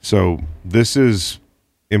AFC. So this is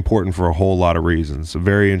important for a whole lot of reasons. A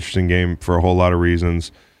very interesting game for a whole lot of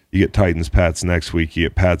reasons. You get Titans, Pats next week. You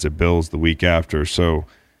get Pats at Bills the week after. So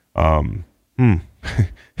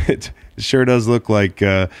it sure does look like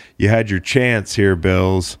you had your chance here,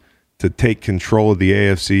 Bills, to take control of the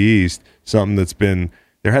AFC East, something that's been –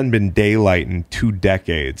 there hadn't been daylight in 2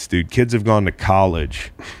 decades, dude. Kids have gone to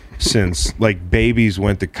college since, like, babies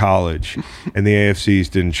went to college, and the AFC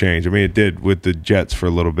East didn't change. I mean, it did with the Jets for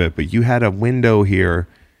a little bit, but you had a window here,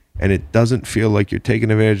 and it doesn't feel like you're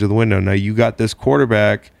taking advantage of the window. Now, you got this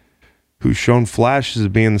quarterback who's shown flashes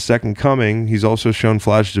of being the second coming. He's also shown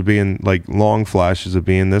flashes of being, like, long flashes of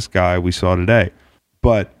being this guy we saw today.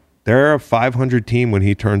 But they're a 500 team when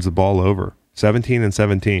he turns the ball over,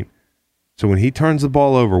 17-17. So when he turns the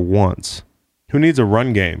ball over once, who needs a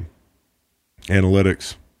run game?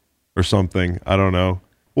 Analytics or something. I don't know.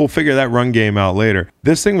 We'll figure that run game out later.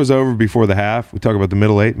 This thing was over before the half. We talk about the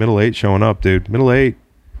middle eight showing up, dude. Middle eight,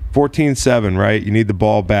 14-7, right? You need the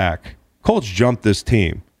ball back. Colts jumped this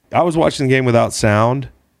team. I was watching the game without sound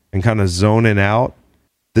and kind of zoning out.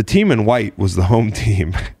 The team in white was the home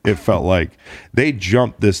team, it felt like. They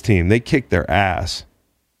jumped this team. They kicked their ass.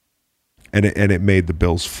 And it made the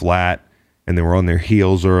Bills flat. And they were on their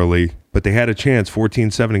heels early, but they had a chance,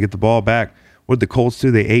 14-7, to get the ball back. What did the Colts do?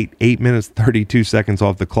 They ate 8 minutes, 32 seconds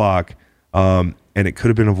off the clock, and it could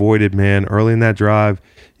have been avoided, man. Early in that drive,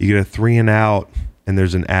 you get a 3-and-out, and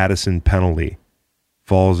there's an Addison penalty.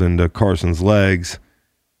 Falls into Carson's legs,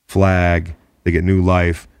 flag, they get new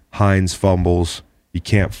life. Hines fumbles, you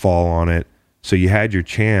can't fall on it. So you had your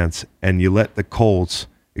chance, and you let the Colts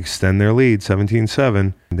extend their lead,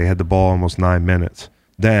 17-7. They had the ball almost 9 minutes.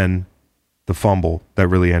 Then the fumble that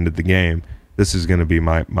really ended the game. This is going to be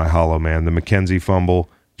my hollow man. The McKenzie fumble.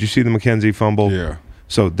 Did you see the McKenzie fumble? Yeah.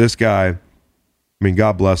 So this guy I mean,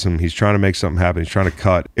 God bless him. He's trying to make something happen. He's trying to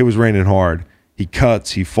cut. It was raining hard. He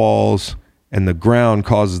cuts, he falls, and the ground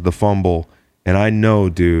causes the fumble. And I know,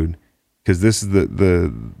 dude, because this is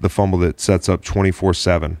the fumble that sets up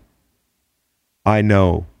 24/7. I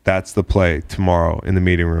know that's the play tomorrow in the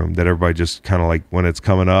meeting room that everybody just kind of like, when it's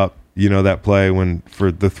coming up, you know, that play when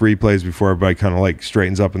for the 3 plays before everybody kind of like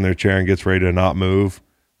straightens up in their chair and gets ready to not move,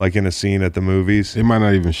 like in a scene at the movies. They might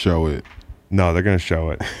not even show it. No, they're going to show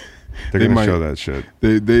it. They're going to show that shit.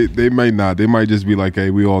 They might not. They might just be like, hey,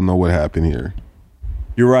 we all know what happened here.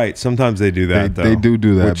 You're right. Sometimes they do that, though. They do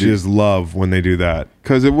that. Which is love when they do that.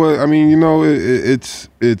 Because it was, I mean, you know, it's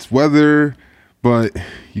weather, but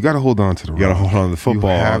you got to hold on to the You got to hold on to the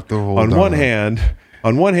football. You have to hold on.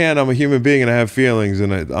 On one hand, I'm a human being and I have feelings,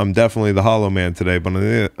 and I'm definitely the hollow man today. But on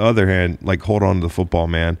the other hand, like, hold on to the football,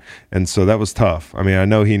 man. And so that was tough. I mean, I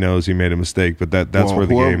know he knows he made a mistake, but that's where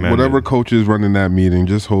the game ended. Whatever coach is running that meeting,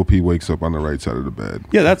 just hope he wakes up on the right side of the bed.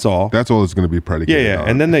 Yeah, that's all. That's all it's going to be predicated on.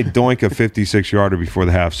 And then they doink a 56-yarder before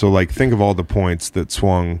the half. So, like, think of all the points that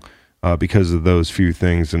swung because of those few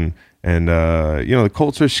things. And you know, the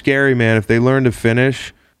Colts are scary, man. If they learn to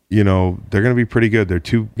finish, you know, they're going to be pretty good. They're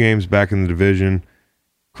 2 games back in the division.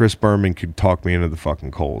 Chris Berman could talk me into the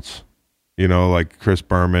fucking Colts. You know, like Chris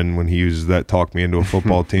Berman, when he uses that talk me into a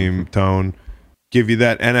football team tone, give you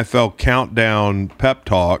that NFL countdown pep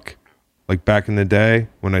talk, like back in the day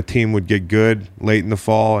when a team would get good late in the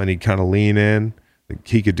fall and he'd kind of lean in. Like,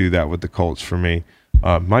 he could do that with the Colts for me.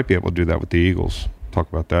 Might be able to do that with the Eagles. Talk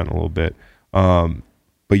about that in a little bit.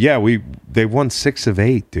 But yeah, they won 6 of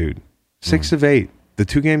 8, dude. 6 of 8. The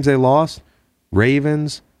 2 games they lost,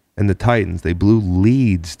 Ravens and the Titans, they blew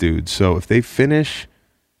leads, dude. So if they finish,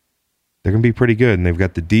 they're going to be pretty good. And they've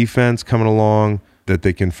got the defense coming along that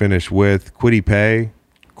they can finish with. Kwity Paye.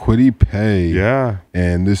 Yeah.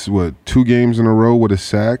 And this is 2 games in a row with a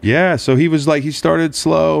sack? Yeah. So he started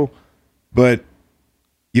slow, but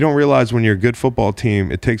you don't realize when you're a good football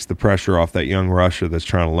team, it takes the pressure off that young rusher that's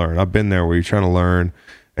trying to learn. I've been there where you're trying to learn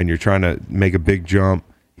and you're trying to make a big jump.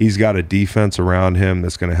 He's got a defense around him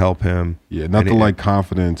that's going to help him. Yeah, nothing like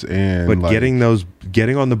confidence but getting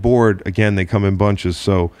on the board, again, they come in bunches.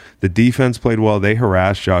 So the defense played well. They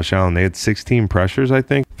harassed Josh Allen. They had 16 pressures, I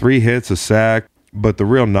think, 3 hits, a sack. But the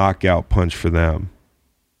real knockout punch for them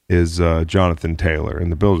is Jonathan Taylor.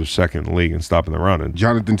 And the Bills are second in the league in stopping the run. And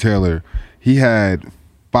Jonathan Taylor, he had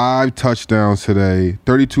 5 touchdowns today,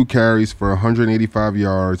 32 carries for 185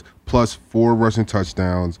 yards, plus 4 rushing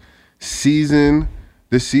touchdowns.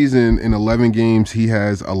 This season, in 11 games, he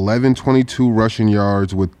has 1122 rushing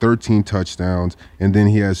yards with 13 touchdowns, and then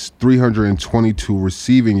he has 322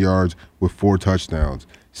 receiving yards with 4 touchdowns.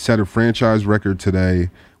 Set a franchise record today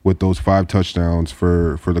with those 5 touchdowns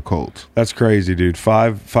for the Colts. That's crazy, dude.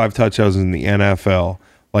 5 touchdowns in the NFL.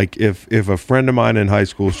 Like, if a friend of mine in high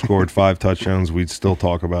school scored 5 touchdowns, we'd still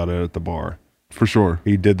talk about it at the bar. For sure.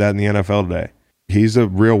 He did that in the NFL today. He's a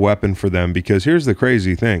real weapon for them because here's the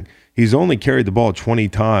crazy thing. He's only carried the ball 20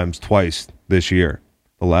 times twice this year,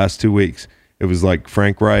 the last 2 weeks. It was like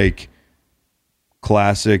Frank Reich,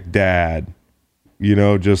 classic dad, you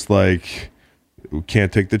know, just like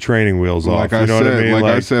can't take the training wheels off. Like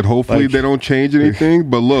I said, hopefully they don't change anything.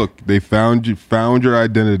 But look, they found your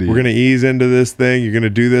identity. We're going to ease into this thing. You're going to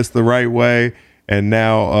do this the right way. And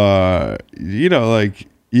now, you know, like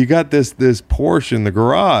you got this Porsche in the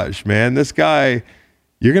garage, man. This guy,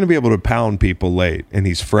 you're going to be able to pound people late, and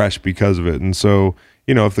he's fresh because of it. And so,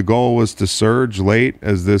 you know, if the goal was to surge late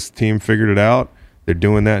as this team figured it out, they're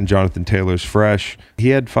doing that, and Jonathan Taylor's fresh. He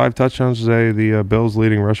had 5 touchdowns today. The Bills'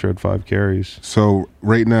 leading rusher had 5 carries. So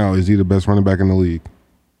right now, is he the best running back in the league?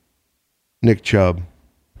 Nick Chubb.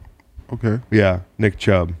 Okay. Yeah, Nick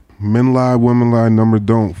Chubb. Men lie, women lie, numbers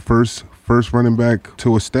don't. First running back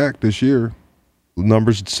to a stack this year.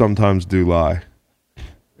 Numbers sometimes do lie.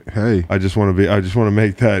 Hey, I just want to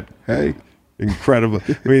make that incredible.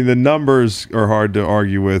 I mean, the numbers are hard to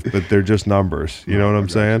argue with, but they're just numbers. You know what I'm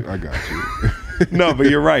saying? I got you. No, but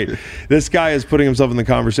you're right. This guy is putting himself in the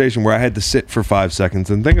conversation where I had to sit for 5 seconds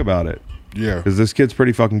and think about it. Yeah. Because this kid's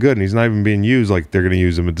pretty fucking good, and he's not even being used like they're going to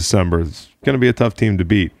use him in December. It's going to be a tough team to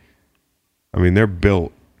beat. I mean, they're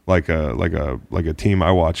built like a team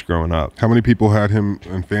I watched growing up. How many people had him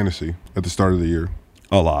in fantasy at the start of the year?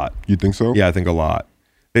 A lot. You think so? Yeah, I think a lot.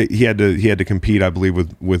 He had to compete, I believe,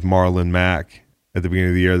 with Marlon Mack at the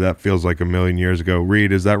beginning of the year. That feels like a million years ago.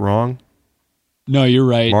 Reed, is that wrong? No, you're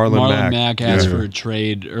right. Marlon Mack asked for a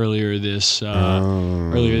trade earlier this year,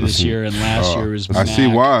 and last year was Mack. I see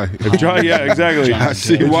why. Yeah, exactly. I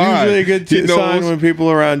see why. It's usually a good sign when people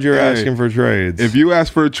around you are asking for trades. If you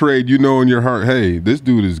ask for a trade, you know in your heart, hey, this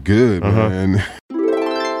dude is good, man.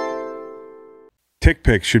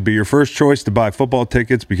 TickPick should be your first choice to buy football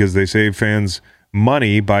tickets because they save fans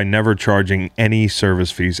money by never charging any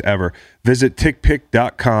service fees ever. Visit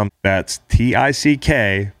tickpick.com. That's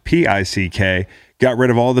TickPick. Got rid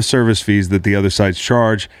of all the service fees that the other sites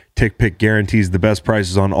charge. TickPick guarantees the best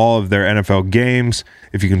prices on all of their NFL games.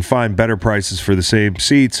 If you can find better prices for the same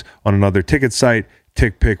seats on another ticket site,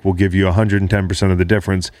 TickPick will give you 110% of the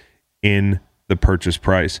difference in the purchase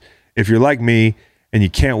price. If you're like me and you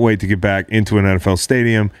can't wait to get back into an NFL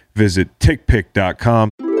stadium, visit tickpick.com.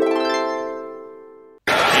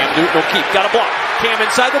 Cam Newton will keep, got a block. Cam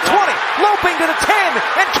inside the 20, loping to the 10,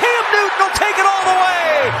 and Cam Newton will take it all the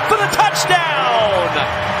way for the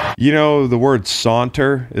touchdown. You know, the word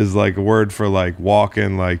saunter is like a word for like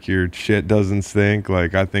walking like your shit doesn't stink.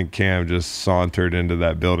 Like, I think Cam just sauntered into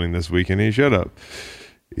that building this week, and he should have.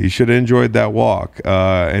 He should have enjoyed that walk,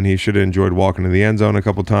 and he should have enjoyed walking to the end zone a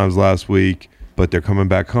couple times last week. But they're coming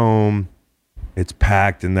back home. It's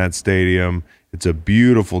packed in that stadium. It's a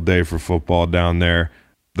beautiful day for football down there.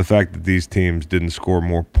 The fact that these teams didn't score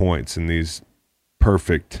more points in these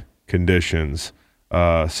perfect conditions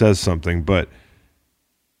says something. But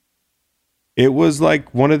it was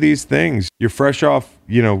like one of these things. You're fresh off,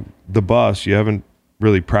 the bus. You haven't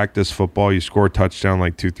really practiced football. You score a touchdown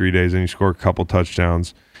like 2-3 days, and you score a couple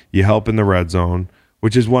touchdowns. You help in the red zone,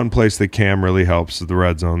 which is one place that Cam really helps, is the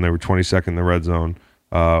red zone. They were 22nd in the red zone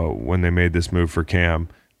when they made this move for Cam.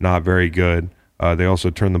 Not very good. They also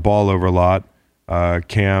turned the ball over a lot.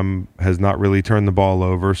 Cam has not really turned the ball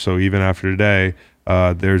over, so even after today,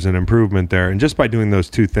 there's an improvement there. And just by doing those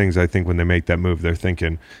two things, I think when they make that move, they're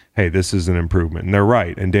thinking, hey, this is an improvement. And they're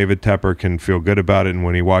right. And David Tepper can feel good about it. And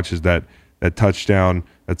when he watches that touchdown,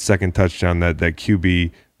 that second touchdown, that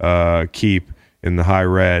QB keep in the high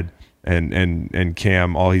red, and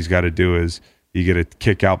Cam, all he's got to do is you get a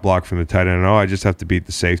kick out block from the tight end. I just have to beat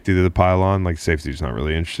the safety to the pylon. Like, safety's not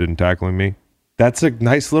really interested in tackling me. That's a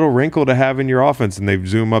nice little wrinkle to have in your offense. And they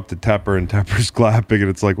zoom up to Tepper, and Tepper's clapping, and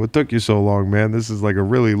it's like, what took you so long, man? This is like a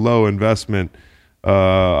really low investment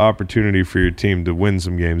opportunity for your team to win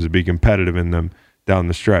some games and be competitive in them down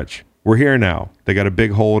the stretch. We're here now. They got a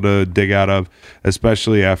big hole to dig out of,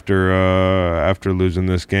 especially after losing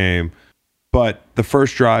this game. But the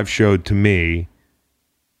first drive showed to me,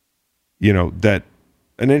 that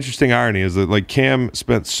an interesting irony is that, like, Cam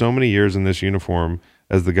spent so many years in this uniform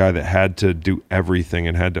as the guy that had to do everything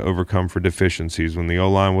and had to overcome for deficiencies when the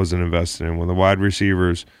O-line wasn't invested in, when the wide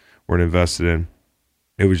receivers weren't invested in.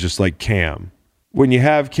 It was just like Cam. When you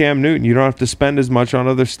have Cam Newton, you don't have to spend as much on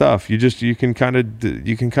other stuff. You can kind of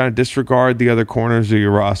disregard the other corners of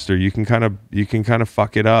your roster. You can kind of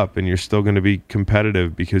fuck it up, and you're still going to be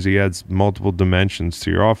competitive because he adds multiple dimensions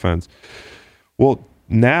to your offense. Well,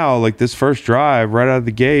 now, like, this first drive right out of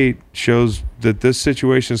the gate shows that this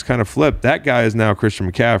situation is kind of flipped. That guy is now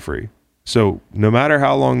Christian McCaffrey. So no matter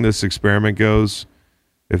how long this experiment goes,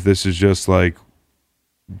 if this is just like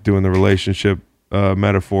doing the relationship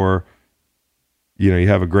metaphor, you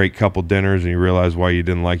have a great couple dinners and you realize why you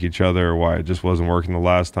didn't like each other or why it just wasn't working the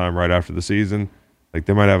last time right after the season. Like,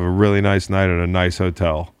 they might have a really nice night at a nice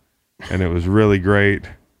hotel and it was really great,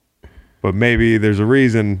 but maybe there's a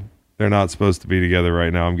reason they're not supposed to be together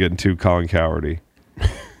right now. I'm getting too Colin Cowherty.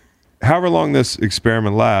 However long this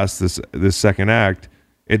experiment lasts, this second act,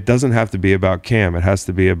 it doesn't have to be about Cam. It has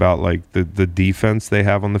to be about, like, the defense they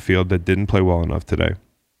have on the field that didn't play well enough today.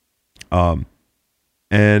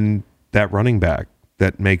 And that running back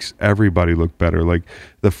that makes everybody look better. Like,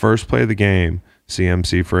 the first play of the game,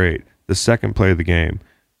 CMC for 8. The second play of the game,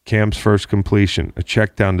 Cam's first completion, a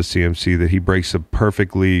check down to CMC that he breaks a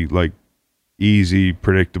perfectly, like, easy,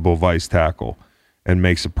 predictable vice tackle and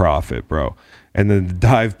makes a profit, bro. And then the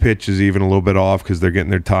dive pitch is even a little bit off because they're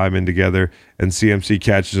getting their time in together, and CMC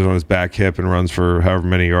catches it on his back hip and runs for however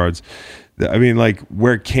many yards. I mean, like,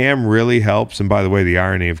 where Cam really helps, and by the way, the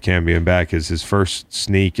irony of Cam being back is his first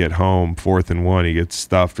sneak at home, 4th and 1, he gets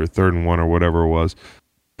stuffed, or 3rd and 1 or whatever it was.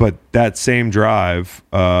 But that same drive,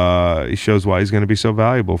 he shows why he's going to be so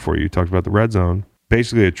valuable for you. You talked about the red zone.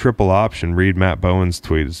 Basically a triple option. Read Matt Bowen's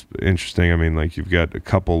tweet. Is interesting. I mean, like, you've got a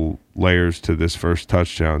couple layers to this first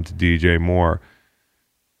touchdown to DJ Moore.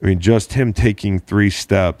 I mean, just him taking 3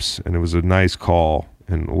 steps, and it was a nice call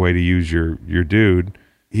and a way to use your dude.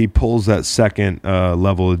 He pulls that second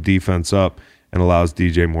level of defense up and allows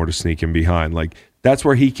DJ Moore to sneak in behind. Like, that's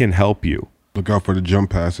where he can help you. Look out for the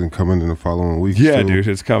jump pass and coming in the following week. Yeah, dude,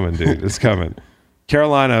 it's coming, dude. It's coming.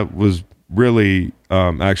 Carolina was really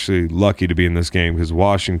actually lucky to be in this game because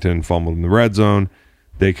Washington fumbled in the red zone.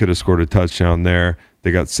 They could have scored a touchdown there.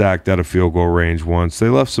 They got sacked out of field goal range once. They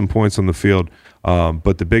left some points on the field,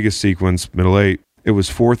 but the biggest sequence, middle 8, it was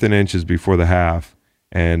 4th and inches before the half,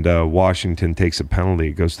 and Washington takes a penalty.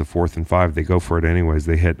 It goes to 4th and 5. They go for it anyways.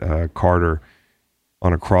 They hit Carter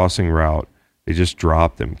on a crossing route. They just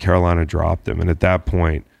dropped him. Carolina dropped him. And at that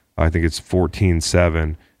point, I think it's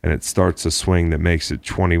 14-7, and it starts a swing that makes it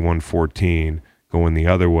 21-14 going the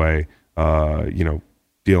other way,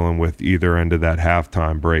 dealing with either end of that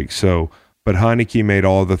halftime break. But Heineke made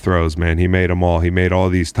all the throws, man. He made them all. He made all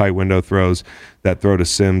these tight window throws. That throw to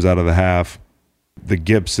Sims out of the half. The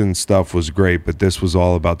Gibson stuff was great, but this was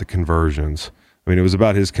all about the conversions. I mean, it was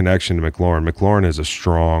about his connection to McLaurin. McLaurin is a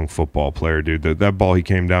strong football player, dude. That ball he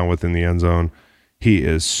came down with in the end zone, he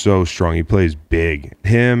is so strong. He plays big.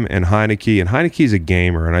 Him and Heineke's a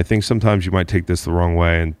gamer, and I think sometimes you might take this the wrong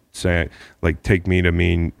way and say, like, take me to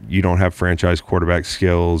mean you don't have franchise quarterback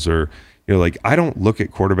skills, or, I don't look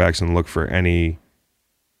at quarterbacks and look for any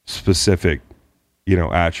specific,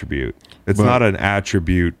 attribute. It's not an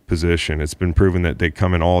attribute position. It's been proven that they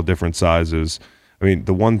come in all different sizes. I mean,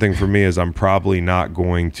 the one thing for me is I'm probably not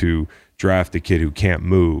going to draft a kid who can't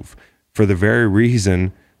move for the very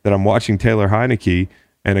reason that I'm watching Taylor Heineke,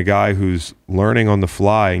 and a guy who's learning on the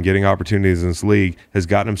fly and getting opportunities in this league has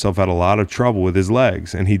gotten himself out a lot of trouble with his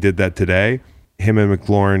legs. And he did that today. Him and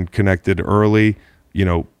McLaurin connected early.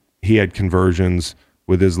 He had conversions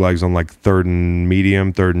with his legs on like 3rd and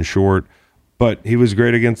medium, 3rd and short. But he was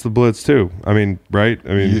great against the blitz too. I mean, right?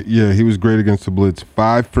 I mean, yeah, he was great against the blitz.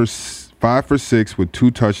 5 for 6 with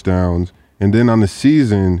 2 touchdowns, and then on the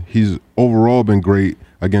season, he's overall been great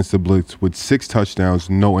against the blitz with 6 touchdowns,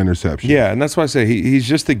 no interceptions. Yeah, and that's why I say he's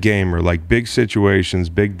just a gamer. Like big situations,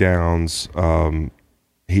 big downs.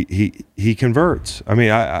 He converts. I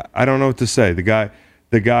mean, I don't know what to say. The guy.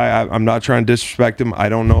 I'm not trying to disrespect him. I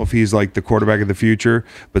don't know if he's like the quarterback of the future,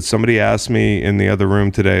 but somebody asked me in the other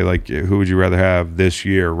room today, like, who would you rather have this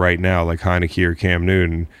year, right now, like Heineke or Cam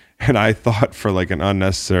Newton? And I thought for like an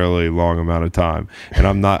unnecessarily long amount of time. And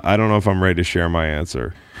I don't know if I'm ready to share my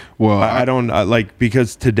answer. Well, I don't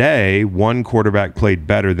because today one quarterback played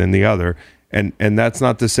better than the other. And that's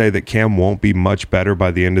not to say that Cam won't be much better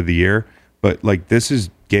by the end of the year, but like this is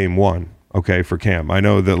game 1. Okay, for Cam. I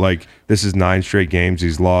know that like this is 9 straight games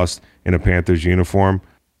he's lost in a Panthers uniform.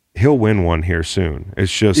 He'll win one here soon.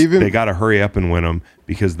 It's just they got to hurry up and win them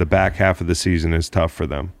because the back half of the season is tough for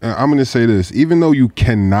them. I'm going to say this. Even though you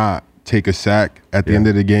cannot take a sack at the end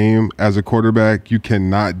of the game as a quarterback, you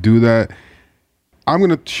cannot do that. I'm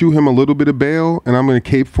going to shoot him a little bit of bail, and I'm going to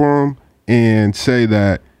cape for him and say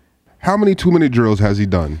that how many 2-minute drills has he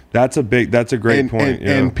done? That's a great point.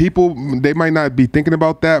 And people, they might not be thinking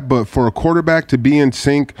about that, but for a quarterback to be in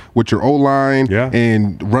sync with your O-line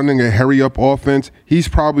and running a hurry-up offense, he's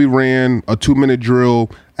probably ran a 2-minute drill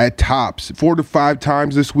at tops 4 to 5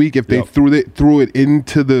 times this week if they threw it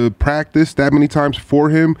into the practice that many times for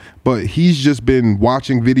him. But he's just been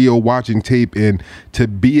watching video, watching tape, and to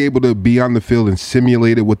be able to be on the field and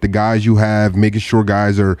simulate it with the guys you have, making sure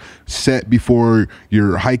guys are set before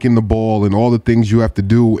you're hiking the ball and all the things you have to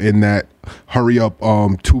do in that hurry up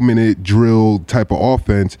 2-minute drill type of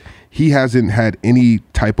offense. He hasn't had any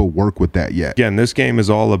type of work with that yet. Again, this game is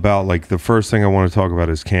all about, like, the first thing I want to talk about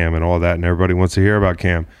is Cam and all that, and everybody wants to hear about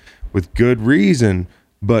Cam with good reason.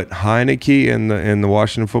 But Heineke and the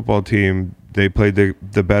Washington football team, they played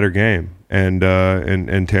the better game, and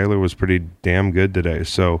Taylor was pretty damn good today.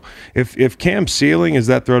 So if Cam's ceiling is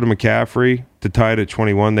that throw to McCaffrey to tie it at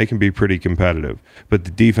 21, they can be pretty competitive. But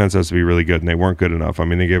the defense has to be really good, and they weren't good enough. I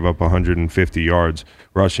mean, they gave up 150 yards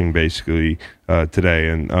rushing basically today,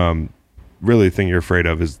 and really the thing you're afraid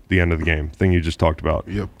of is the end of the game, thing you just talked about.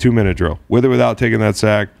 2-minute drill, with or without taking that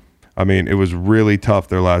sack. I mean, it was really tough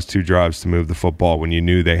their last 2 drives to move the football when you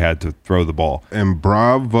knew they had to throw the ball. And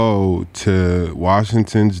bravo to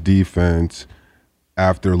Washington's defense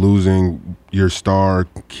after losing your star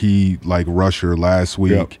key like rusher last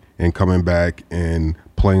week and coming back and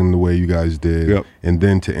playing the way you guys did, and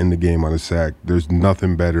then to end the game on a sack. There's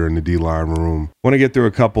nothing better in the D-line room. Want to get through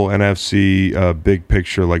a couple NFC big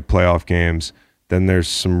picture like playoff games. Then there's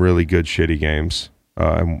some really good shitty games,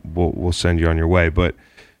 and we'll send you on your way. But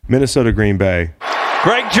Minnesota, Green Bay.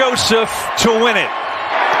 Greg Joseph to win it.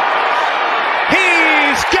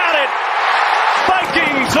 He's got it.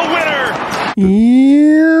 Vikings a winner.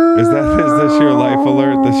 Is this your life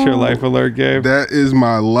alert? This your life alert, Gabe? That is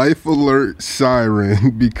my life alert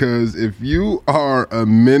siren, because if you are a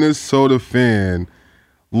Minnesota fan,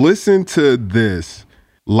 listen to this.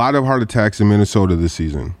 A lot of heart attacks in Minnesota this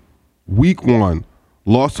season. Week 1,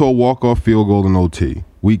 lost to a walk-off field goal in OT.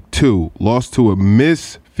 Week 2, lost to a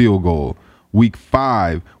missed field goal. Week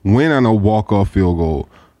 5, win on a walk-off field goal.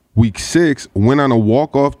 Week 6, went on a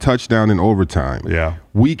walk-off touchdown in overtime. Yeah.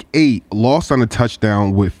 Week 8, lost on a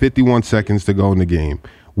touchdown with 51 seconds to go in the game.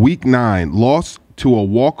 Week 9, lost to a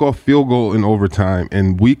walk-off field goal in overtime.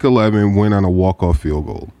 And Week 11, went on a walk-off field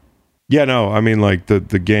goal. Yeah, no, I mean, like, the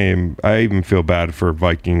game, I even feel bad for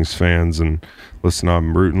Vikings fans. And listen,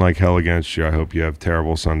 I'm rooting like hell against you. I hope you have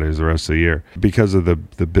terrible Sundays the rest of the year because of the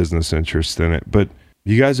business interest in it. But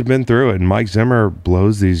you guys have been through it, and Mike Zimmer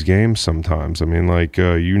blows these games sometimes. I mean, like,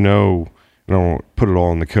 I don't put it all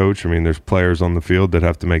on the coach. I mean, there's players on the field that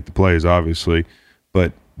have to make the plays, obviously,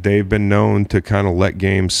 but they've been known to kind of let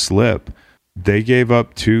games slip. They gave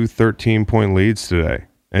up 2 13-point leads today,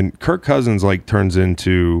 and Kirk Cousins, like, turns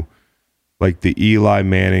into, like, the Eli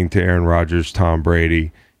Manning to Aaron Rodgers, Tom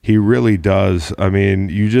Brady. He really does. I mean,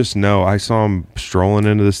 you just know. I saw him strolling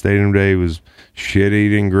into the stadium today. He was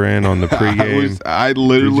shit-eating grin on the pregame. I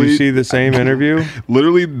literally... Did you see the same interview?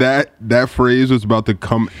 Literally, that phrase was about to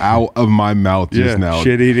come out of my mouth just now.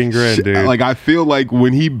 Shit-eating grin, dude. Like, I feel like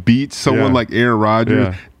when he beats someone like Aaron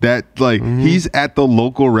Rodgers, that, like, he's at the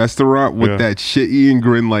local restaurant with that shit-eating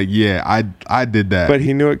grin, like, I did that. But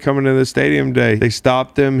he knew it coming to the stadium day. They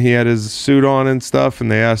stopped him. He had his suit on and stuff, and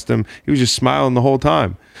they asked him. He was just smiling the whole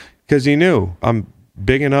time because he knew. I'm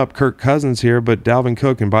bigging up Kirk Cousins here, but Dalvin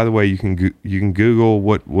Cook, and by the way, you can Google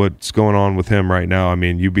what's going on with him right now. I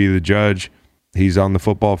mean, you be the judge. He's on the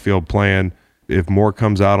football field playing. If more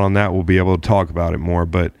comes out on that, we'll be able to talk about it more,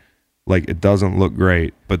 but like, it doesn't look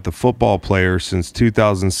great. But the football player since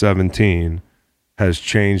 2017 has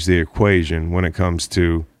changed the equation when it comes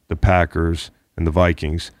to the Packers and the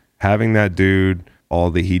Vikings. Having that dude, all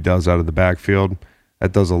that he does out of the backfield,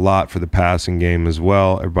 that does a lot for the passing game as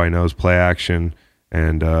well. Everybody knows play action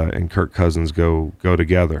and Kirk Cousins go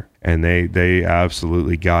together. And they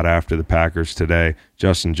absolutely got after the Packers today.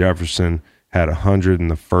 Justin Jefferson had 100 in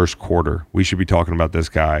the first quarter. We should be talking about this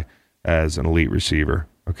guy as an elite receiver.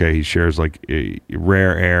 Okay, he shares like a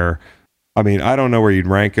rare air. I mean, I don't know where you'd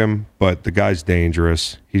rank him, but the guy's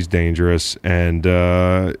dangerous. He's dangerous, and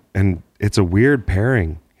it's a weird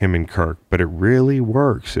pairing, him and Kirk, but it really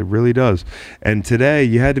works. It really does. And today,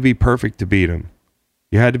 you had to be perfect to beat him.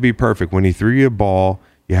 You had to be perfect. When he threw you a ball,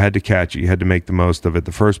 you had to catch it. You had to make the most of it.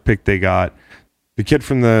 The first pick they got, the kid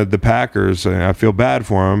from the Packers, and I feel bad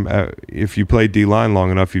for him. If you played D-line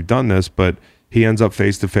long enough, you've done this, but he ends up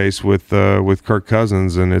face-to-face with Kirk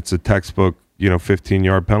Cousins, and it's a textbook,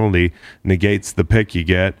 15-yard penalty, negates the pick you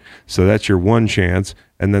get. So that's your one chance.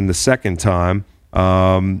 And then the second time,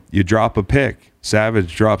 you drop a pick.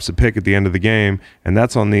 Savage drops a pick at the end of the game, and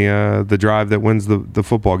that's on the drive that wins the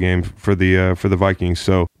football game for the Vikings.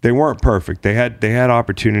 So they weren't perfect. They had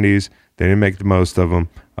opportunities. They didn't make the most of them.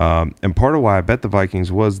 And part of why I bet the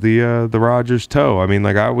Vikings was the Rodgers toe. I mean,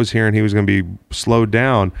 like, I was hearing he was going to be slowed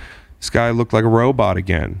down. This guy looked like a robot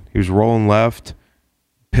again. He was rolling left,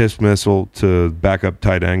 piss missile to backup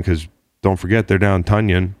tight end because don't forget they're down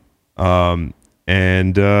Tunyon.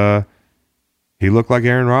 And he looked like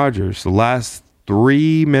Aaron Rodgers. The last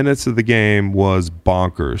 3 minutes of the game was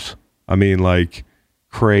bonkers. I mean, like,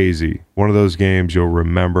 crazy. One of those games you'll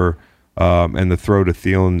remember. And the throw to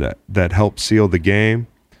Thielen that helped seal the game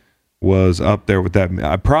was up there with that.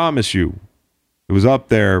 I promise you, it was up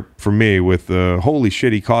there for me with holy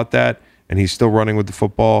shit, he caught that, and he's still running with the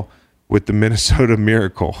football with the Minnesota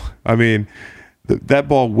Miracle. I mean, that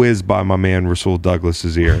ball whizzed by my man Rasul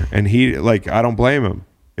Douglas's ear, and he, like, I don't blame him.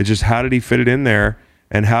 It's just, how did he fit it in there,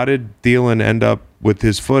 and how did Thielen end up with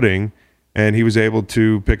his footing, and he was able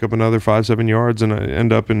to pick up another 5-7 yards and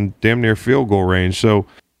end up in damn near field goal range. So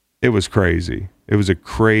it was crazy. It was a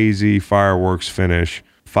crazy fireworks finish.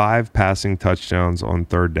 5 passing touchdowns on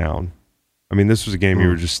third down. I mean, this was a game you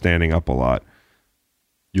were just standing up a lot.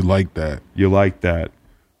 You like that. You like that.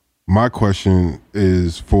 My question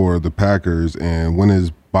is for the Packers, and when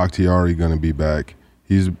is Bakhtiari going to be back?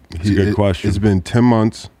 It's a good question. It's been 10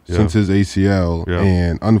 months since his ACL,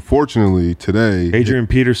 and unfortunately today... Adrian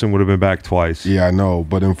Peterson would have been back twice. Yeah, I know,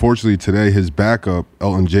 but unfortunately today his backup,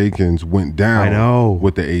 Elton Jenkins, went down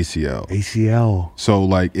with the ACL. So,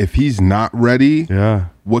 like, if he's not ready,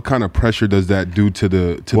 what kind of pressure does that do to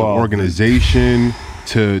the organization,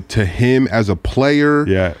 to him as a player?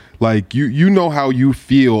 Yeah. Like, you know how you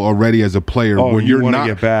feel already as a player when you're not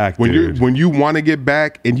get back, when you want to get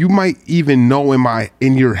back, and you might even know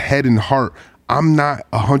in your head and heart, I'm not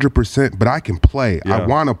 100%, but I can play. I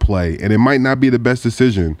want to play, and it might not be the best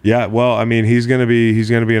decision. Yeah, well, I mean, he's gonna be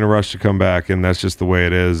in a rush to come back, and that's just the way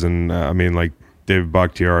it is. And I mean, like, David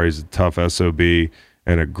Bakhtiari is a tough SOB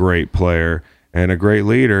and a great player and a great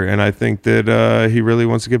leader, and I think that he really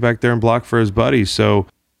wants to get back there and block for his buddy. So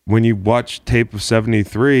when you watch tape of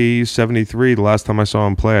 73, the last time I saw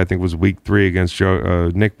him play, I think was week 3 against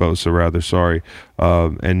Nick Bosa, rather, sorry.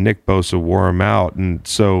 And Nick Bosa wore him out. And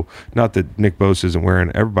so, not that Nick Bosa isn't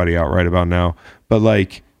wearing everybody out right about now, but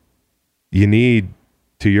like, you need,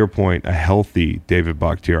 to your point, a healthy David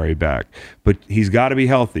Bakhtiari back. But he's got to be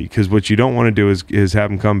healthy, because what you don't want to do is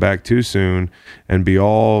have him come back too soon and be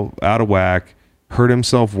all out of whack, hurt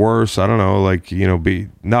himself worse. I don't know, like,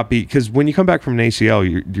 because when you come back from an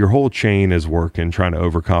ACL, your whole chain is working, trying to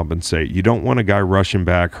overcompensate. You don't want a guy rushing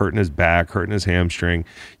back, hurting his back, hurting his hamstring.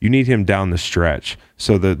 You need him down the stretch.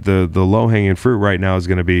 So the low-hanging fruit right now is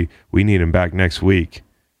going to be, we need him back next week.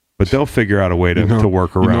 But they'll figure out a way to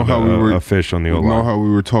work around a fish on the O-line. You know how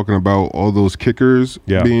we were talking about all those kickers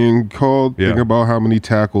being called? Yeah. Think about how many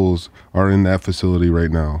tackles are in that facility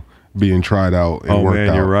right now being tried out and worked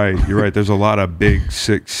out. You're right. There's a lot of big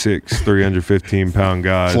 6'6", 315-pound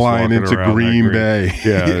guys flying into Green Bay.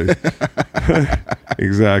 Yeah,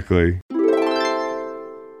 exactly.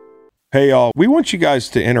 Hey, y'all, we want you guys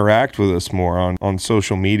to interact with us more on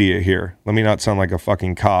social media here. Let me not sound like a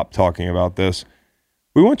fucking cop talking about this.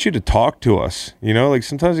 We want you to talk to us. Like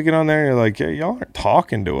sometimes you get on there and you're like, hey, y'all aren't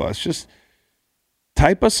talking to us. Just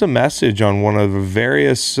type us a message on one of the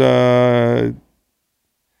various, I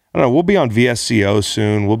don't know, we'll be on VSCO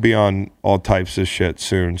soon. We'll be on all types of shit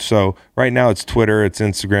soon. So right now it's Twitter, it's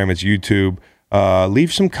Instagram, it's YouTube.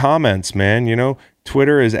 Leave some comments, man.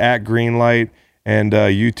 Twitter is @Greenlight, and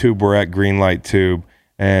YouTube, we're @GreenlightTube.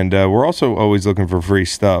 And we're also always looking for free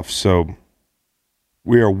stuff. So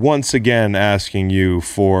we are once again asking you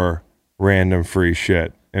for random free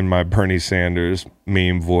shit in my Bernie Sanders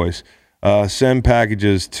meme voice. Send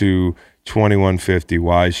packages to 2150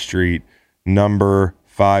 Wise Street, number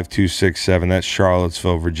 5267. That's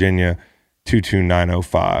Charlottesville, Virginia,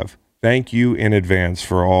 22905. Thank you in advance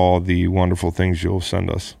for all the wonderful things you'll send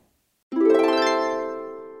us.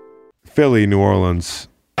 Philly, New Orleans.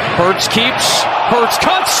 Hurts keeps, Hurts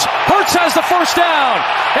cuts, Hurts has the first down,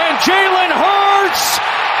 and Jalen Hurts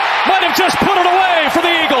might have just put it away for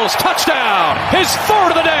the Eagles. Touchdown, his 3rd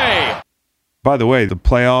of the day. By the way, the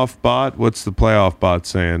playoff bot, what's the playoff bot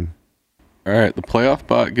saying? All right, the playoff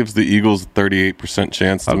bot gives the Eagles a 38%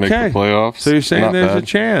 chance to make the playoffs. So you're saying there's a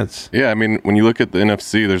chance? Yeah, I mean, when you look at the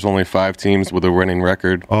NFC, there's only 5 teams with a winning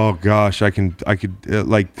record. Oh gosh, I could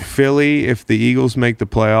like Philly. If the Eagles make the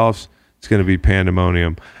playoffs, it's going to be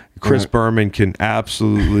pandemonium. Chris Berman can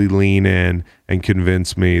absolutely lean in and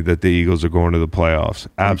convince me that the Eagles are going to the playoffs.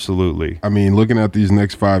 Absolutely. I mean, looking at these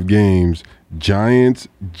next 5 games, Giants,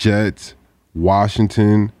 Jets,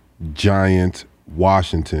 Washington, Giants,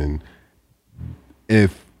 Washington.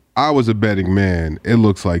 If I was a betting man, it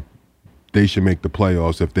looks like they should make the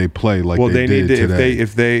playoffs if they play like they did today.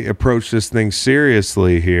 If they approach this thing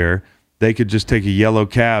seriously here, they could just take a yellow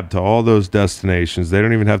cab to all those destinations. They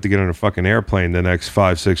don't even have to get on a fucking airplane the next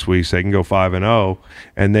 5-6 weeks. They can go 5-0,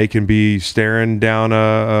 and they can be staring down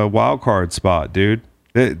a wild card spot, dude.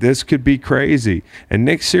 This could be crazy. And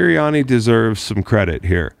Nick Sirianni deserves some credit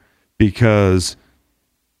here because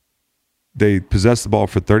they possessed the ball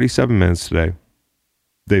for 37 minutes today.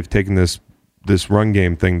 They've taken this run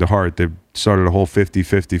game thing to heart. They've started a whole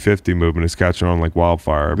 50-50-50 movement. It's catching on like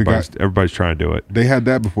wildfire. Everybody's trying to do it. They had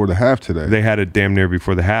that before the half today. They had it damn near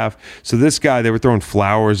before the half. So this guy, they were throwing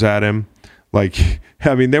flowers at him. Like,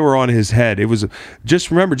 I mean, they were on his head. It was just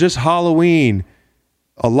Halloween.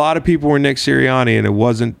 A lot of people were Nick Sirianni, and it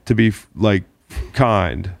wasn't to be like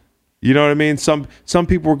kind. You know what I mean? Some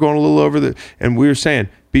people were going a little over the, and we were saying,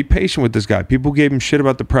 be patient with this guy. People gave him shit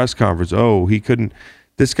about the press conference. Oh, he couldn't.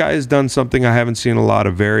 This guy has done something I haven't seen a lot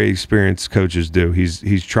of very experienced coaches do.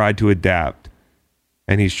 He's tried to adapt,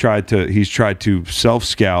 and he's tried to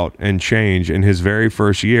self-scout and change in his very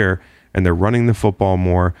first year, and they're running the football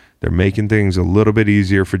more. They're making things a little bit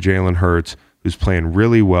easier for Jalen Hurts, who's playing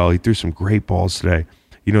really well. He threw some great balls today.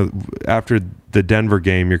 After the Denver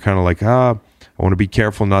game, you're kind of like, I want to be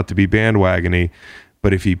careful not to be bandwagony,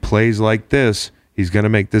 but if he plays like this, he's going to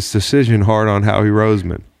make this decision hard on Howie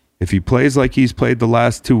Roseman. If he plays like he's played the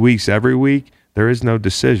last 2 weeks every week, there is no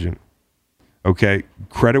decision. Okay?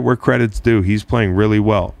 Credit where credit's due. He's playing really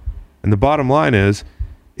well. And the bottom line is,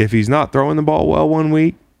 if he's not throwing the ball well one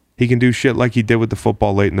week, he can do shit like he did with the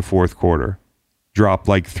football late in the fourth quarter. Drop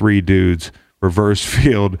like 3 dudes, reverse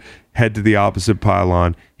field, head to the opposite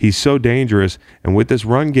pylon. He's so dangerous. And with this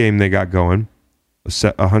run game they got going,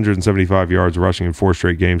 175 yards rushing in 4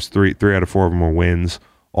 straight games, 3 out of 4 of them were wins.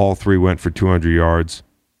 All 3 went for 200 yards.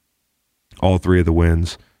 All 3 of the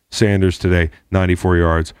wins. Sanders today, 94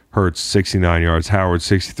 yards. Hurts, 69 yards. Howard,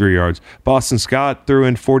 63 yards. Boston Scott threw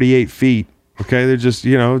in 48 feet Okay, they're just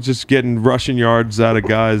just getting rushing yards out of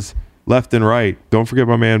guys left and right. Don't forget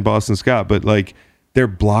my man Boston Scott, but like they're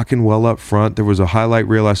blocking well up front. There was a highlight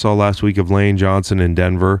reel I saw last week of Lane Johnson in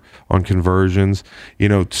Denver on conversions,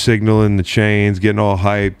 signaling the chains, getting all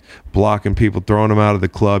hyped, blocking people, throwing them out of the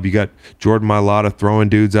club. You got Jordan Mailata throwing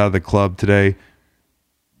dudes out of the club today.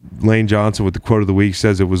 Lane Johnson with the quote of the week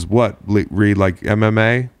says it was what, Reed, like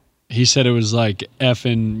MMA? He said it was like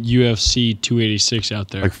effing UFC 286 out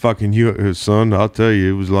there. Like fucking you, son, I'll tell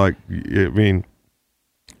you, it was like,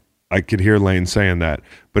 I could hear Lane saying that.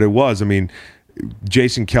 But it was,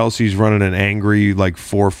 Jason Kelsey's running an angry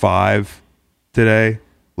 4-5 today,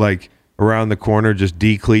 around the corner, just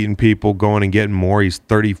decleating people, going and getting more. He's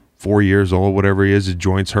 34 years old, whatever he is. His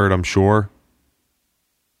joints hurt, I'm sure.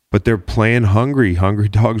 But they're playing hungry. Hungry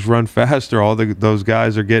dogs run faster. Those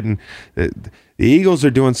guys are getting the Eagles are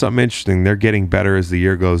doing something interesting. They're getting better as the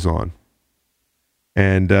year goes on.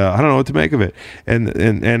 And I don't know what to make of it.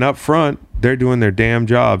 And up front, they're doing their damn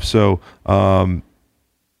job. So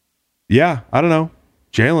yeah, I don't know.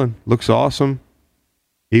 Jalen looks awesome.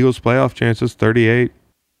 Eagles playoff chances, 38.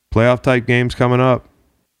 Playoff type games coming up.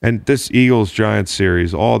 And this Eagles-Giants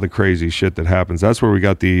series, all the crazy shit that happens, that's where we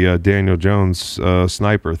got the Daniel Jones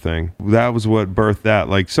sniper thing. That was what birthed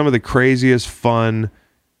that. Some of the craziest fun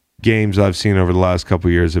games I've seen over the last couple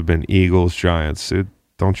of years have been Eagles-Giants.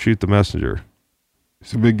 Don't shoot the messenger.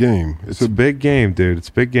 It's a big game. It's a big game, dude. It's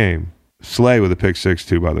a big game. Slay with a pick 6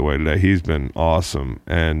 too, by the way, today. He's been awesome.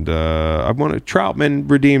 And Troutman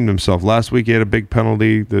redeemed himself. Last week he had a big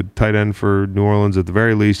penalty, the tight end for New Orleans. At the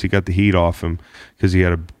very least, he got the heat off him because he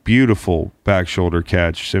had a beautiful back shoulder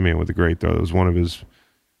catch. Simeon with a great throw. That was one of his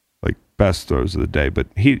best throws of the day. But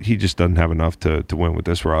he just doesn't have enough to win with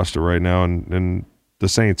this roster right now. And the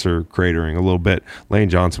Saints are cratering a little bit. Lane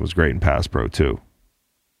Johnson was great in pass pro too.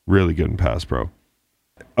 Really good in pass pro.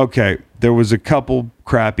 Okay, there was a couple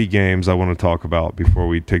crappy games I want to talk about before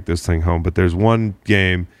we take this thing home, but there's one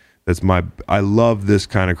game that's I love this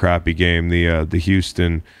kind of crappy game, the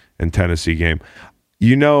Houston and Tennessee game.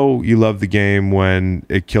 You love the game when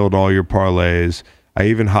it killed all your parlays. I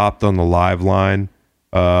even hopped on the live line.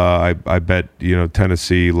 I bet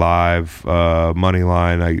Tennessee live money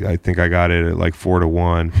line. I think I got it at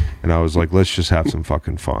 4-1, and I was like, let's just have some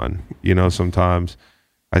fucking fun. Sometimes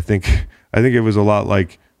I think it was a lot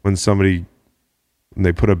like when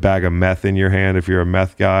they put a bag of meth in your hand. If you're a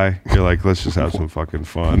meth guy, you're like, let's just have some fucking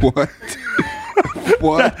fun. What?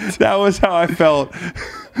 What? That was how I felt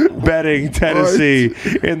betting Tennessee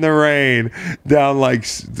in the rain down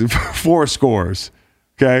 4 scores.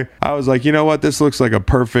 Okay? I was like, you know what? This looks like a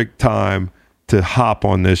perfect time to hop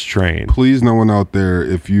on this train. Please, no one out there,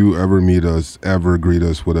 if you ever meet us, ever greet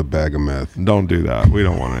us with a bag of meth. Don't do that. We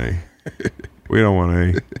don't want any. We don't want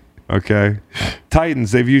any. Okay.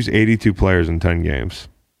 Titans, they've used 82 players in 10 games.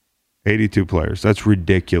 82 players. That's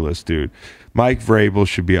ridiculous, dude. Mike Vrabel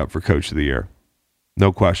should be up for Coach of the Year.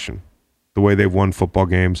 No question. The way they've won football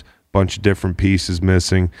games, bunch of different pieces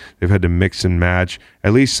missing. They've had to mix and match.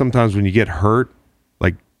 At least sometimes when you get hurt,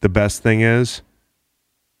 the best thing is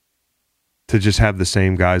to just have the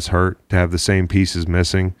same guys hurt, to have the same pieces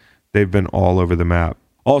missing. They've been all over the map.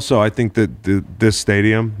 Also, I think that this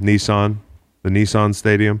stadium, the Nissan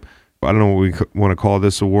Stadium, I don't know what we want to call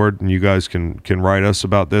this award, and you guys can write us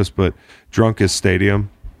about this, but drunkest stadium.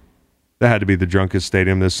 That had to be the drunkest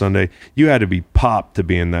stadium this Sunday. You had to be popped to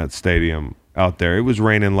be in that stadium out there. It was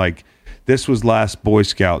raining this was last Boy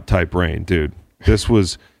Scout type rain, dude.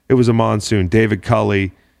 It was a monsoon. David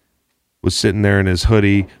Culley was sitting there in his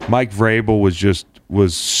hoodie. Mike Vrabel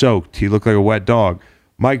was soaked. He looked like a wet dog.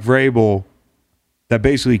 Mike Vrabel, that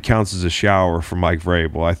basically counts as a shower for Mike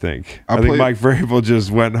Vrabel, I think. I think Mike Vrabel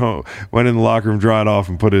just went in the locker room, dried off,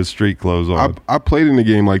 and put his street clothes on. I played in a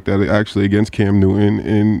game like that actually against Cam Newton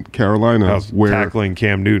in Carolina. Tackling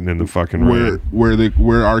Cam Newton in the fucking rain.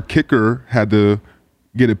 Where our kicker had to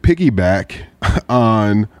get a piggyback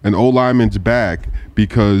on an old lineman's back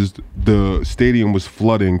because the stadium was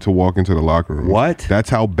flooding to walk into the locker room. What? That's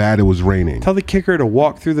how bad it was raining. Tell the kicker to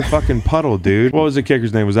walk through the fucking puddle, dude. What was the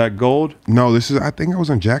kicker's name? Was that Gold? No, I think I was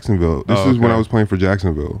in Jacksonville. This is when I was playing for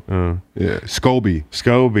Jacksonville. Yeah, Scobie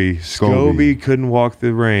couldn't walk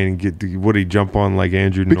the rain. Would he jump on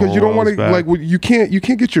Andrew Norwell's because you don't want to back? You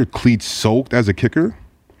can't get your cleats soaked as a kicker.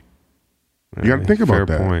 You got to think about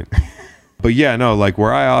that. Fair point. But yeah, no,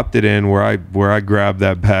 where I opted in, where I grabbed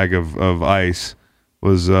that bag of ice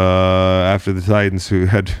was after the Titans who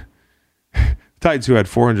had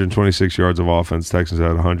 426 yards of offense. Texans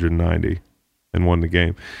had 190 and won the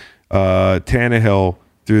game. Tannehill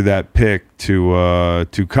threw that pick to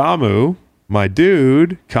Kamu, My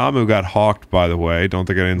dude, Kamu got hawked, by the way. Don't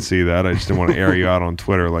think I didn't see that. I just didn't want to air you out on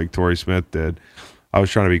Twitter like Torrey Smith did. I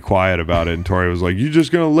was trying to be quiet about it, and Torrey was like, "You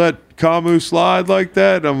just going to let Kamu slide like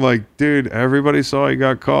that?" And I'm like, dude, everybody saw he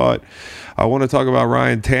got caught. I want to talk about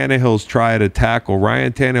Ryan Tannehill's try to tackle.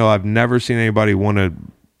 Ryan Tannehill, I've never seen anybody want to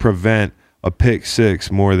prevent a pick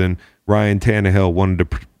six more than Ryan Tannehill wanted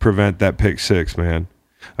to prevent that pick six, man.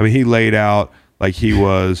 I mean, he laid out like he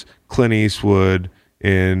was Clint Eastwood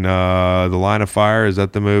in The Line of Fire. Is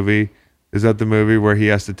that the movie? Is that the movie where he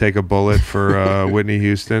has to take a bullet for Whitney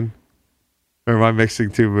Houston? Or am I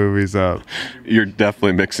mixing two movies up? You're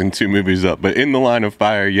definitely mixing two movies up. But in The Line of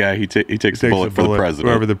Fire, yeah, he takes a bullet for the president.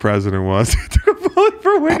 Whoever the president was. He took a bullet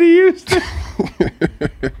for Whitney Houston.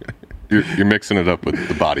 You're mixing it up with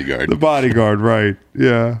The Bodyguard. The Bodyguard, right.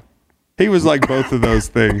 Yeah. He was like both of those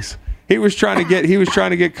things. He was trying to get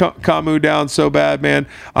Kamu down so bad, man.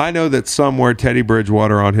 I know that somewhere Teddy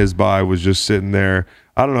Bridgewater on his bye was just sitting there.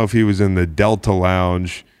 I don't know if he was in the Delta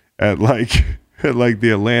Lounge at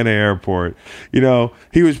the Atlanta airport. You know,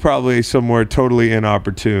 he was probably somewhere totally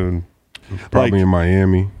inopportune. Probably in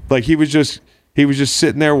Miami. Like he was just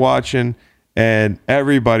sitting there watching, and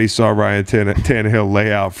everybody saw Ryan Tannehill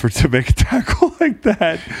lay out to make a tackle like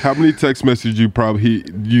that. How many text messages you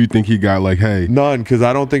think he got like, hey? None, because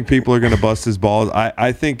I don't think people are going to bust his balls.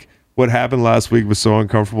 I think what happened last week was so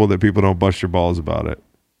uncomfortable that people don't bust your balls about it.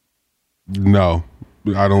 No.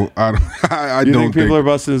 I don't think people are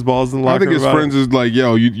busting his balls in the locker room? I think his friends is like,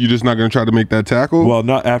 yo, you just not going to try to make that tackle? Well,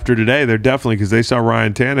 not after today. They're definitely, because they saw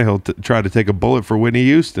Ryan Tannehill try to take a bullet for Whitney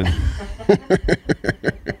Houston.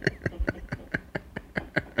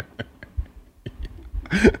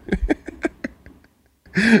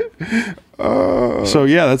 So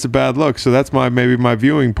yeah, that's a bad look. So that's maybe my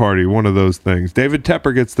viewing party, one of those things. David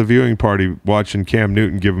Tepper gets the viewing party watching Cam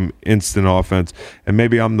Newton give him instant offense, and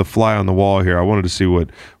maybe I'm the fly on the wall here. I wanted to see what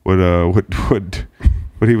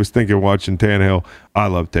he was thinking watching Tannehill. I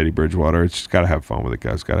love Teddy Bridgewater. It's just got to have fun with it,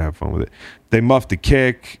 guys. Got to have fun with it. They muffed a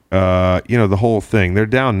kick, the whole thing. They're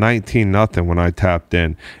down 19-0 when I tapped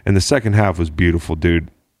in, and the second half was beautiful, dude.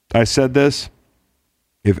 I said this.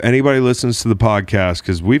 If anybody listens to the podcast,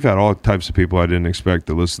 because we've had all types of people I didn't expect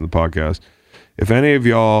to listen to the podcast. If any of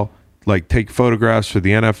y'all take photographs for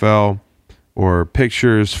the NFL or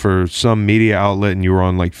pictures for some media outlet, and you were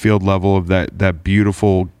on field level of that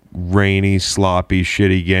beautiful, rainy, sloppy,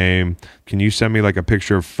 shitty game, can you send me a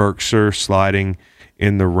picture of Ferkser sliding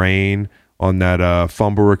in the rain on that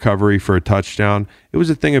fumble recovery for a touchdown? It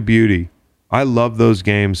was a thing of beauty. I love those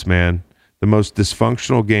games, man. The most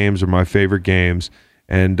dysfunctional games are my favorite games.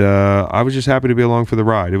 And I was just happy to be along for the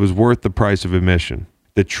ride. It was worth the price of admission.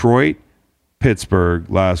 Detroit, Pittsburgh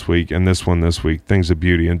last week, and this one this week. Things of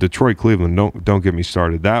beauty. And Detroit, Cleveland, don't get me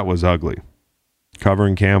started. That was ugly.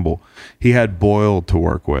 Covering Campbell. He had Boyle to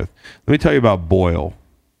work with. Let me tell you about Boyle,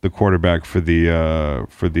 the quarterback for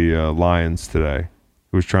the Lions today,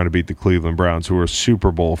 who was trying to beat the Cleveland Browns, who were a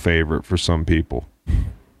Super Bowl favorite for some people.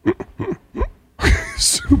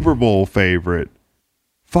 Super Bowl favorite.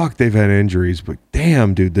 Fuck, they've had injuries, but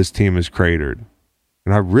damn, dude, this team is cratered.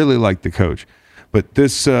 And I really like the coach. But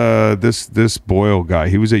this Boyle guy,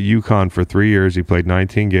 he was at UConn for 3 years. He played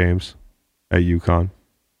 19 games at UConn.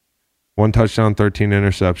 1 touchdown, 13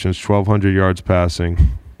 interceptions, 1,200 yards passing.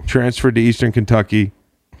 Transferred to Eastern Kentucky.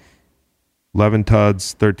 11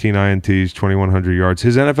 tuds, 13 INTs, 2,100 yards.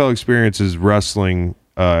 His NFL experience is wrestling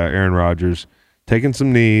Aaron Rodgers, taking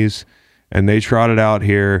some knees, and they trotted out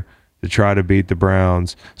here to try to beat the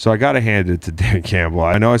Browns. So I got to hand it to Dan Campbell.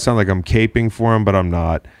 I know I sound like I'm caping for him, but I'm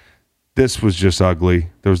not. This was just ugly.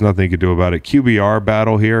 There was nothing he could do about it. QBR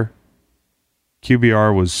battle here.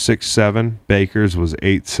 QBR was 6'7". Baker's was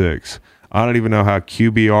 8'6". I don't even know how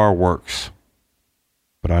QBR works,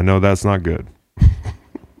 but I know that's not good.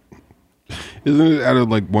 Isn't it out of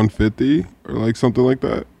 150 or something like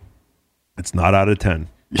that? It's not out of 10.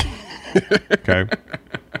 Okay.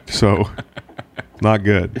 So not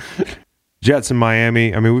good. Jets in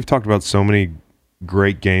Miami. I mean, we've talked about so many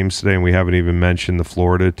great games today, and we haven't even mentioned the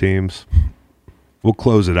Florida teams. We'll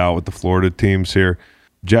close it out with the Florida teams here.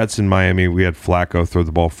 Jets in Miami, we had Flacco throw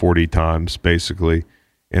the ball 40 times, basically,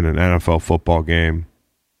 in an NFL football game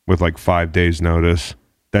with 5 days' notice.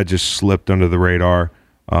 That just slipped under the radar.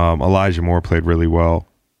 Elijah Moore played really well.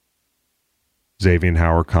 Xavier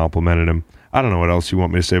Howard complimented him. I don't know what else you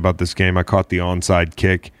want me to say about this game. I caught the onside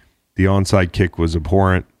kick. The onside kick was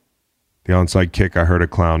abhorrent. The onside kick, I heard a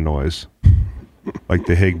clown noise. Like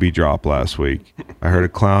the Higbee drop last week. I heard a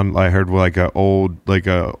clown. I heard a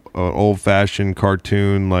old-fashioned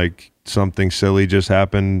cartoon, something silly just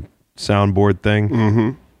happened soundboard thing.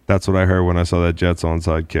 Mm-hmm. That's what I heard when I saw that Jets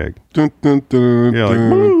onside kick. Dun, dun, dun, Yeah, like,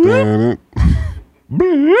 dun,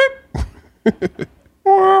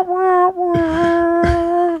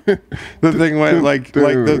 the thing went like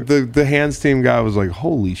the hands team guy was like,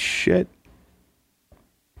 holy shit.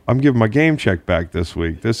 I'm giving my game check back this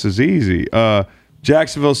week. This is easy.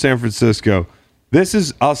 Jacksonville, San Francisco.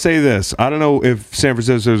 I'll say this. I don't know if San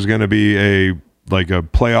Francisco is going to be a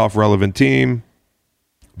playoff relevant team,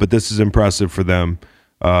 but this is impressive for them.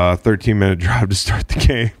 13-minute drive to start the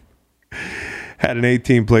game. Had an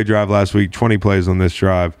 18-play drive last week, 20 plays on this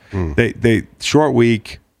drive. They short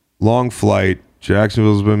week, long flight.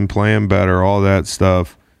 Jacksonville's been playing better, all that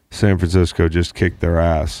stuff. San Francisco just kicked their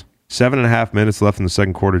ass. 7.5 minutes left in the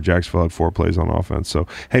second quarter. Jacksonville had 4 plays on offense. So,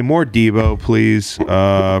 hey, more Debo, please,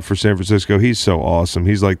 for San Francisco. He's so awesome.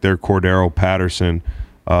 He's like their Cordero Patterson.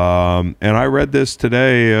 And I read this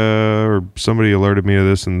today, or somebody alerted me to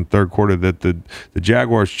this in the third quarter, that the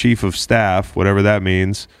Jaguars chief of staff, whatever that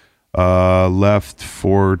means, left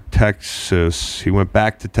for Texas. He went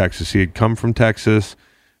back to Texas. He had come from Texas,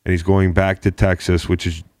 and he's going back to Texas, which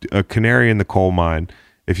is a canary in the coal mine,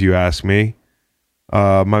 if you ask me.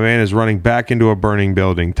 My man is running back into a burning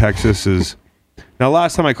building. Texas is... Now,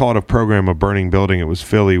 last time I called a program a burning building, it was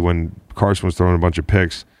Philly when Carson was throwing a bunch of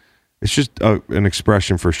picks. It's just an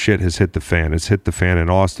expression for shit has hit the fan. It's hit the fan in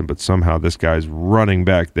Austin, but somehow this guy's running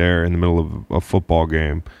back there in the middle of a football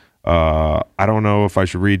game. I don't know if I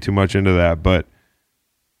should read too much into that, but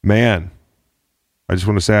man, I just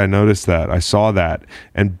want to say I noticed that. I saw that.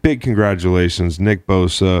 And big congratulations, Nick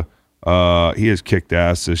Bosa. He has kicked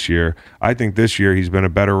ass this year. I think this year he's been a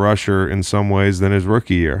better rusher in some ways than his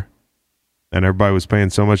rookie year. And everybody was paying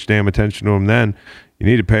so much damn attention to him then. You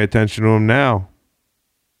need to pay attention to him now.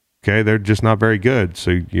 Okay, they're just not very good,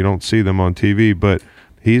 so you don't see them on TV. But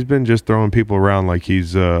he's been just throwing people around like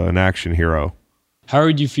he's an action hero. How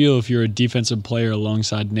would you feel if you're a defensive player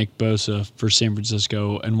alongside Nick Bosa for San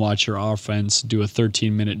Francisco and watch your offense do a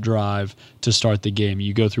 13-minute drive to start the game?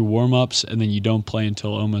 You go through warm-ups, and then you don't play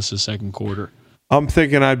until almost the second quarter. I'm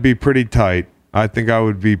thinking I'd be pretty tight. I think I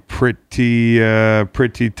would be pretty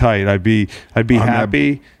tight. I'd be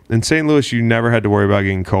happy. In St. Louis, you never had to worry about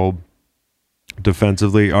getting cold.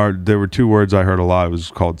 Defensively, there were 2 words I heard a lot. It was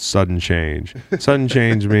called sudden change. Sudden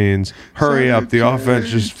change means hurry up. The offense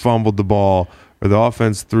just fumbled the ball, or the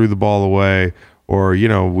offense threw the ball away, or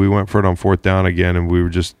we went for it on 4th down again, and we were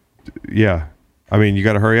just I mean, you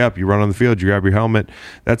got to hurry up. You run on the field. You grab your helmet.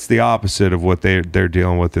 That's the opposite of what they're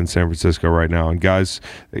dealing with in San Francisco right now. And guys,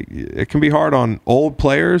 it can be hard on old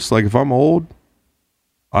players. Like if I'm old,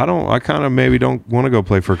 I kind of maybe don't want to go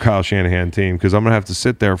play for a Kyle Shanahan team because I'm going to have to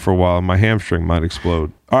sit there for a while and my hamstring might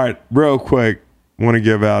explode. All right, real quick, I want to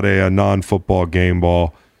give out a non-football game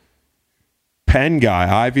ball. Penn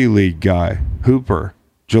guy, Ivy League guy, Hooper,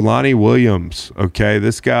 Jelani Williams. Okay,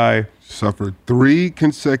 this guy suffered 3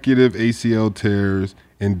 consecutive ACL tears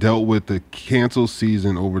and dealt with the canceled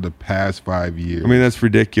season over the past 5 years. I mean, that's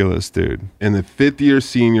ridiculous, dude. And the 5th-year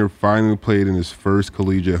senior finally played in his first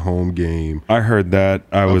collegiate home game. I heard that.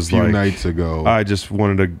 A few nights ago. I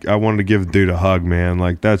wanted to give the dude a hug, man.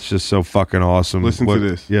 Like, that's just so fucking awesome. Listen to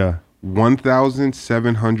this. Yeah.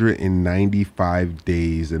 1,795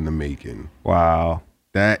 days in the making. Wow.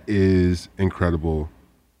 That is incredible.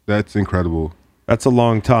 That's incredible. That's a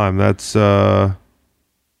long time. That's longer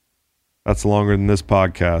than this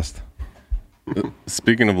podcast.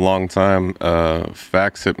 Speaking of long time,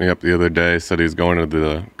 Fax hit me up the other day, said he's going to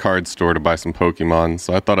the card store to buy some Pokemon,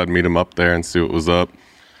 so I thought I'd meet him up there and see what was up.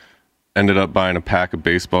 Ended up buying a pack of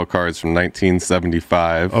baseball cards from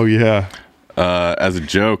 1975. Oh, yeah. As a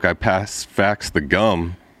joke, I passed Fax the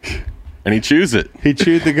gum, and he chews it. He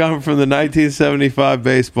chewed the gum from the 1975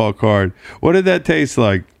 baseball card. What did that taste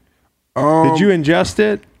like? Did you ingest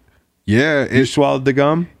it? Yeah. You swallowed the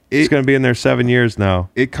gum? It's going to be in there 7 years now.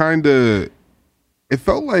 It felt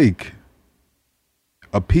like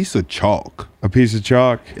a piece of chalk. A piece of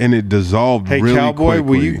chalk. And it dissolved really Cowboy,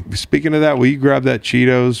 quickly. Speaking of that, will you grab that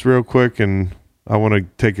Cheetos real quick? And I want to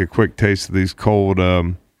take a quick taste of these cold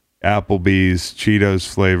Applebee's Cheetos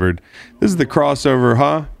flavored. This is the crossover,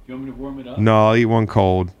 huh? You want me to warm it up? No, I'll eat one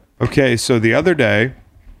cold. Okay, so the other day,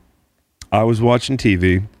 I was watching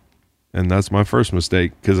TV, and that's my first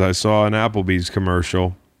mistake, because I saw an Applebee's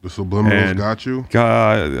commercial. The subliminals got you?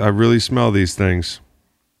 God, I really smell these things.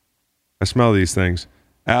 I smell these things.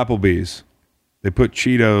 Applebee's. They put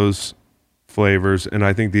Cheetos flavors, and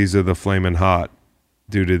I think these are the Flamin' Hot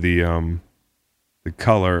due to the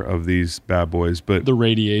color of these bad boys. But the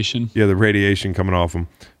radiation. Yeah, the radiation coming off them.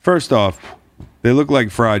 First off, they look like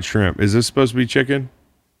fried shrimp. Is this supposed to be chicken?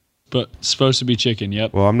 Supposed to be chicken,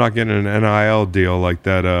 yep. Well, I'm not getting an NIL deal like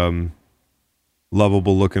that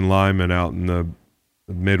lovable-looking lineman out in the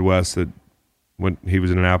Midwest that when he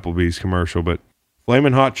was in an Applebee's commercial. But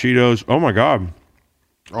Flamin' Hot Cheetos, oh, my God.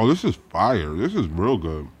 Oh, this is fire. This is real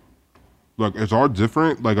good. Like, it's all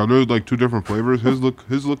different. Like, there's like 2 different flavors. His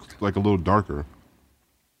looks like a little darker.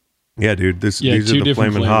 Yeah, dude. These are the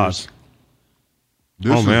Flamin' Hots.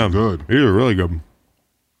 This is good. These are really good.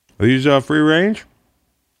 Are these free range?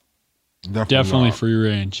 Definitely free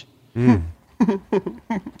range. No,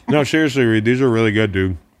 seriously, Reed. These are really good,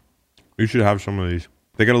 dude. You should have some of these.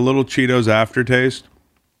 They got a little Cheetos aftertaste.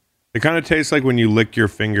 They kind of taste like when you lick your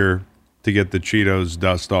finger to get the Cheetos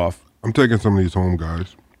dust off. I'm taking some of these home,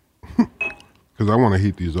 guys. Because I want to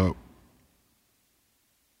heat these up.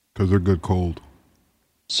 Because they're good cold.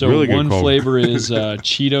 So really one flavor is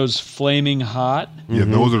Cheetos Flaming Hot. Yeah,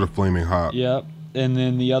 those are the Flaming Hot. Yep. And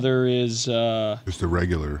then the other is... just the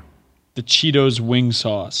regular. The Cheetos Wing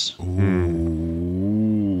Sauce.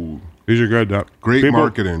 Ooh. These are good. Great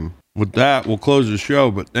marketing. With that, we'll close the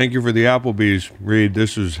show. But thank you for the Applebee's, Reed.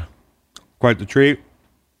 This is quite the treat.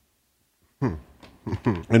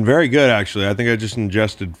 And very good, actually. I think I just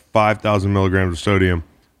ingested 5,000 milligrams of sodium,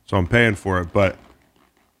 so I'm paying for it. But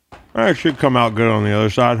it should come out good on the other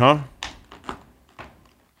side, huh?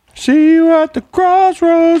 See you at the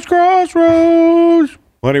crossroads.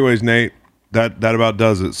 Well, anyways, Nate, that about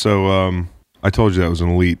does it. So I told you that was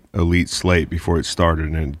an elite slate before it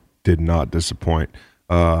started, and it did not disappoint.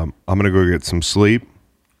 I'm going to go get some sleep.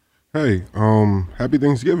 Hey, happy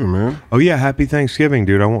Thanksgiving, man. Oh, yeah, happy Thanksgiving,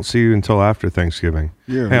 dude. I won't see you until after Thanksgiving.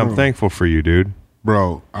 Yeah. Hey, I'm thankful for you, dude.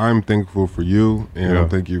 Bro, I'm thankful for you, and I'm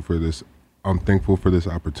thankful for this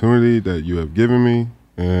opportunity that you have given me,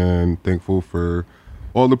 and thankful for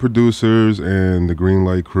all the producers and the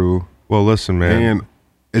Greenlight crew. Well, listen, man.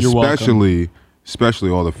 And especially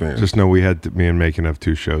all the fans. Just know me and Macon have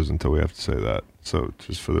 2 shows until we have to say that. So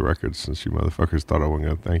just for the record, since you motherfuckers thought I wasn't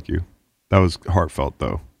going to thank you. That was heartfelt,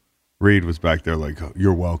 though. Reed was back there like,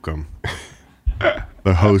 you're welcome.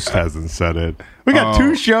 The host hasn't said it. We got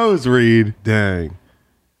 2 shows, Reed. Dang.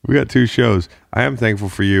 We got 2 shows. I am thankful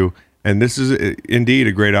for you. And this is indeed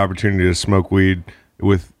a great opportunity to smoke weed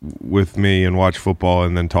with me and watch football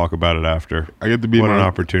and then talk about it after. I get to be an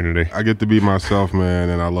opportunity. I get to be myself, man,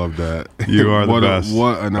 and I love that. You are the best.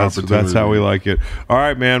 What an opportunity. That's how we like it. All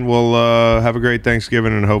right, man. Well, have a great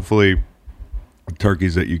Thanksgiving, and hopefully the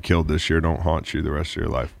turkeys that you killed this year don't haunt you the rest of your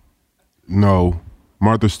life. No.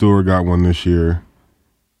 Martha Stewart got one this year.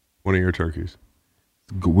 One of your turkeys.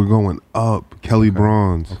 We're going up. Kelly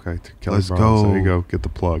Bronze. Okay, Kelly Let's Bronze. go. There you go. Get the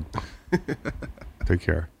plug. Take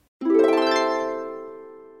care.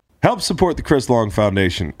 Help support the Chris Long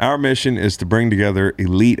Foundation. Our mission is to bring together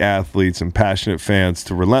elite athletes and passionate fans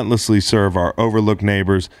to relentlessly serve our overlooked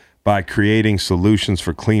neighbors by creating solutions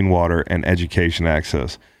for clean water and education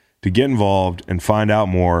access. To get involved and find out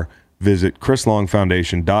more, visit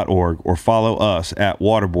chrislongfoundation.org or follow us at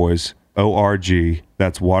Waterboys.org.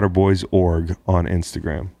 That's Waterboys.org on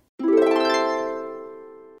Instagram.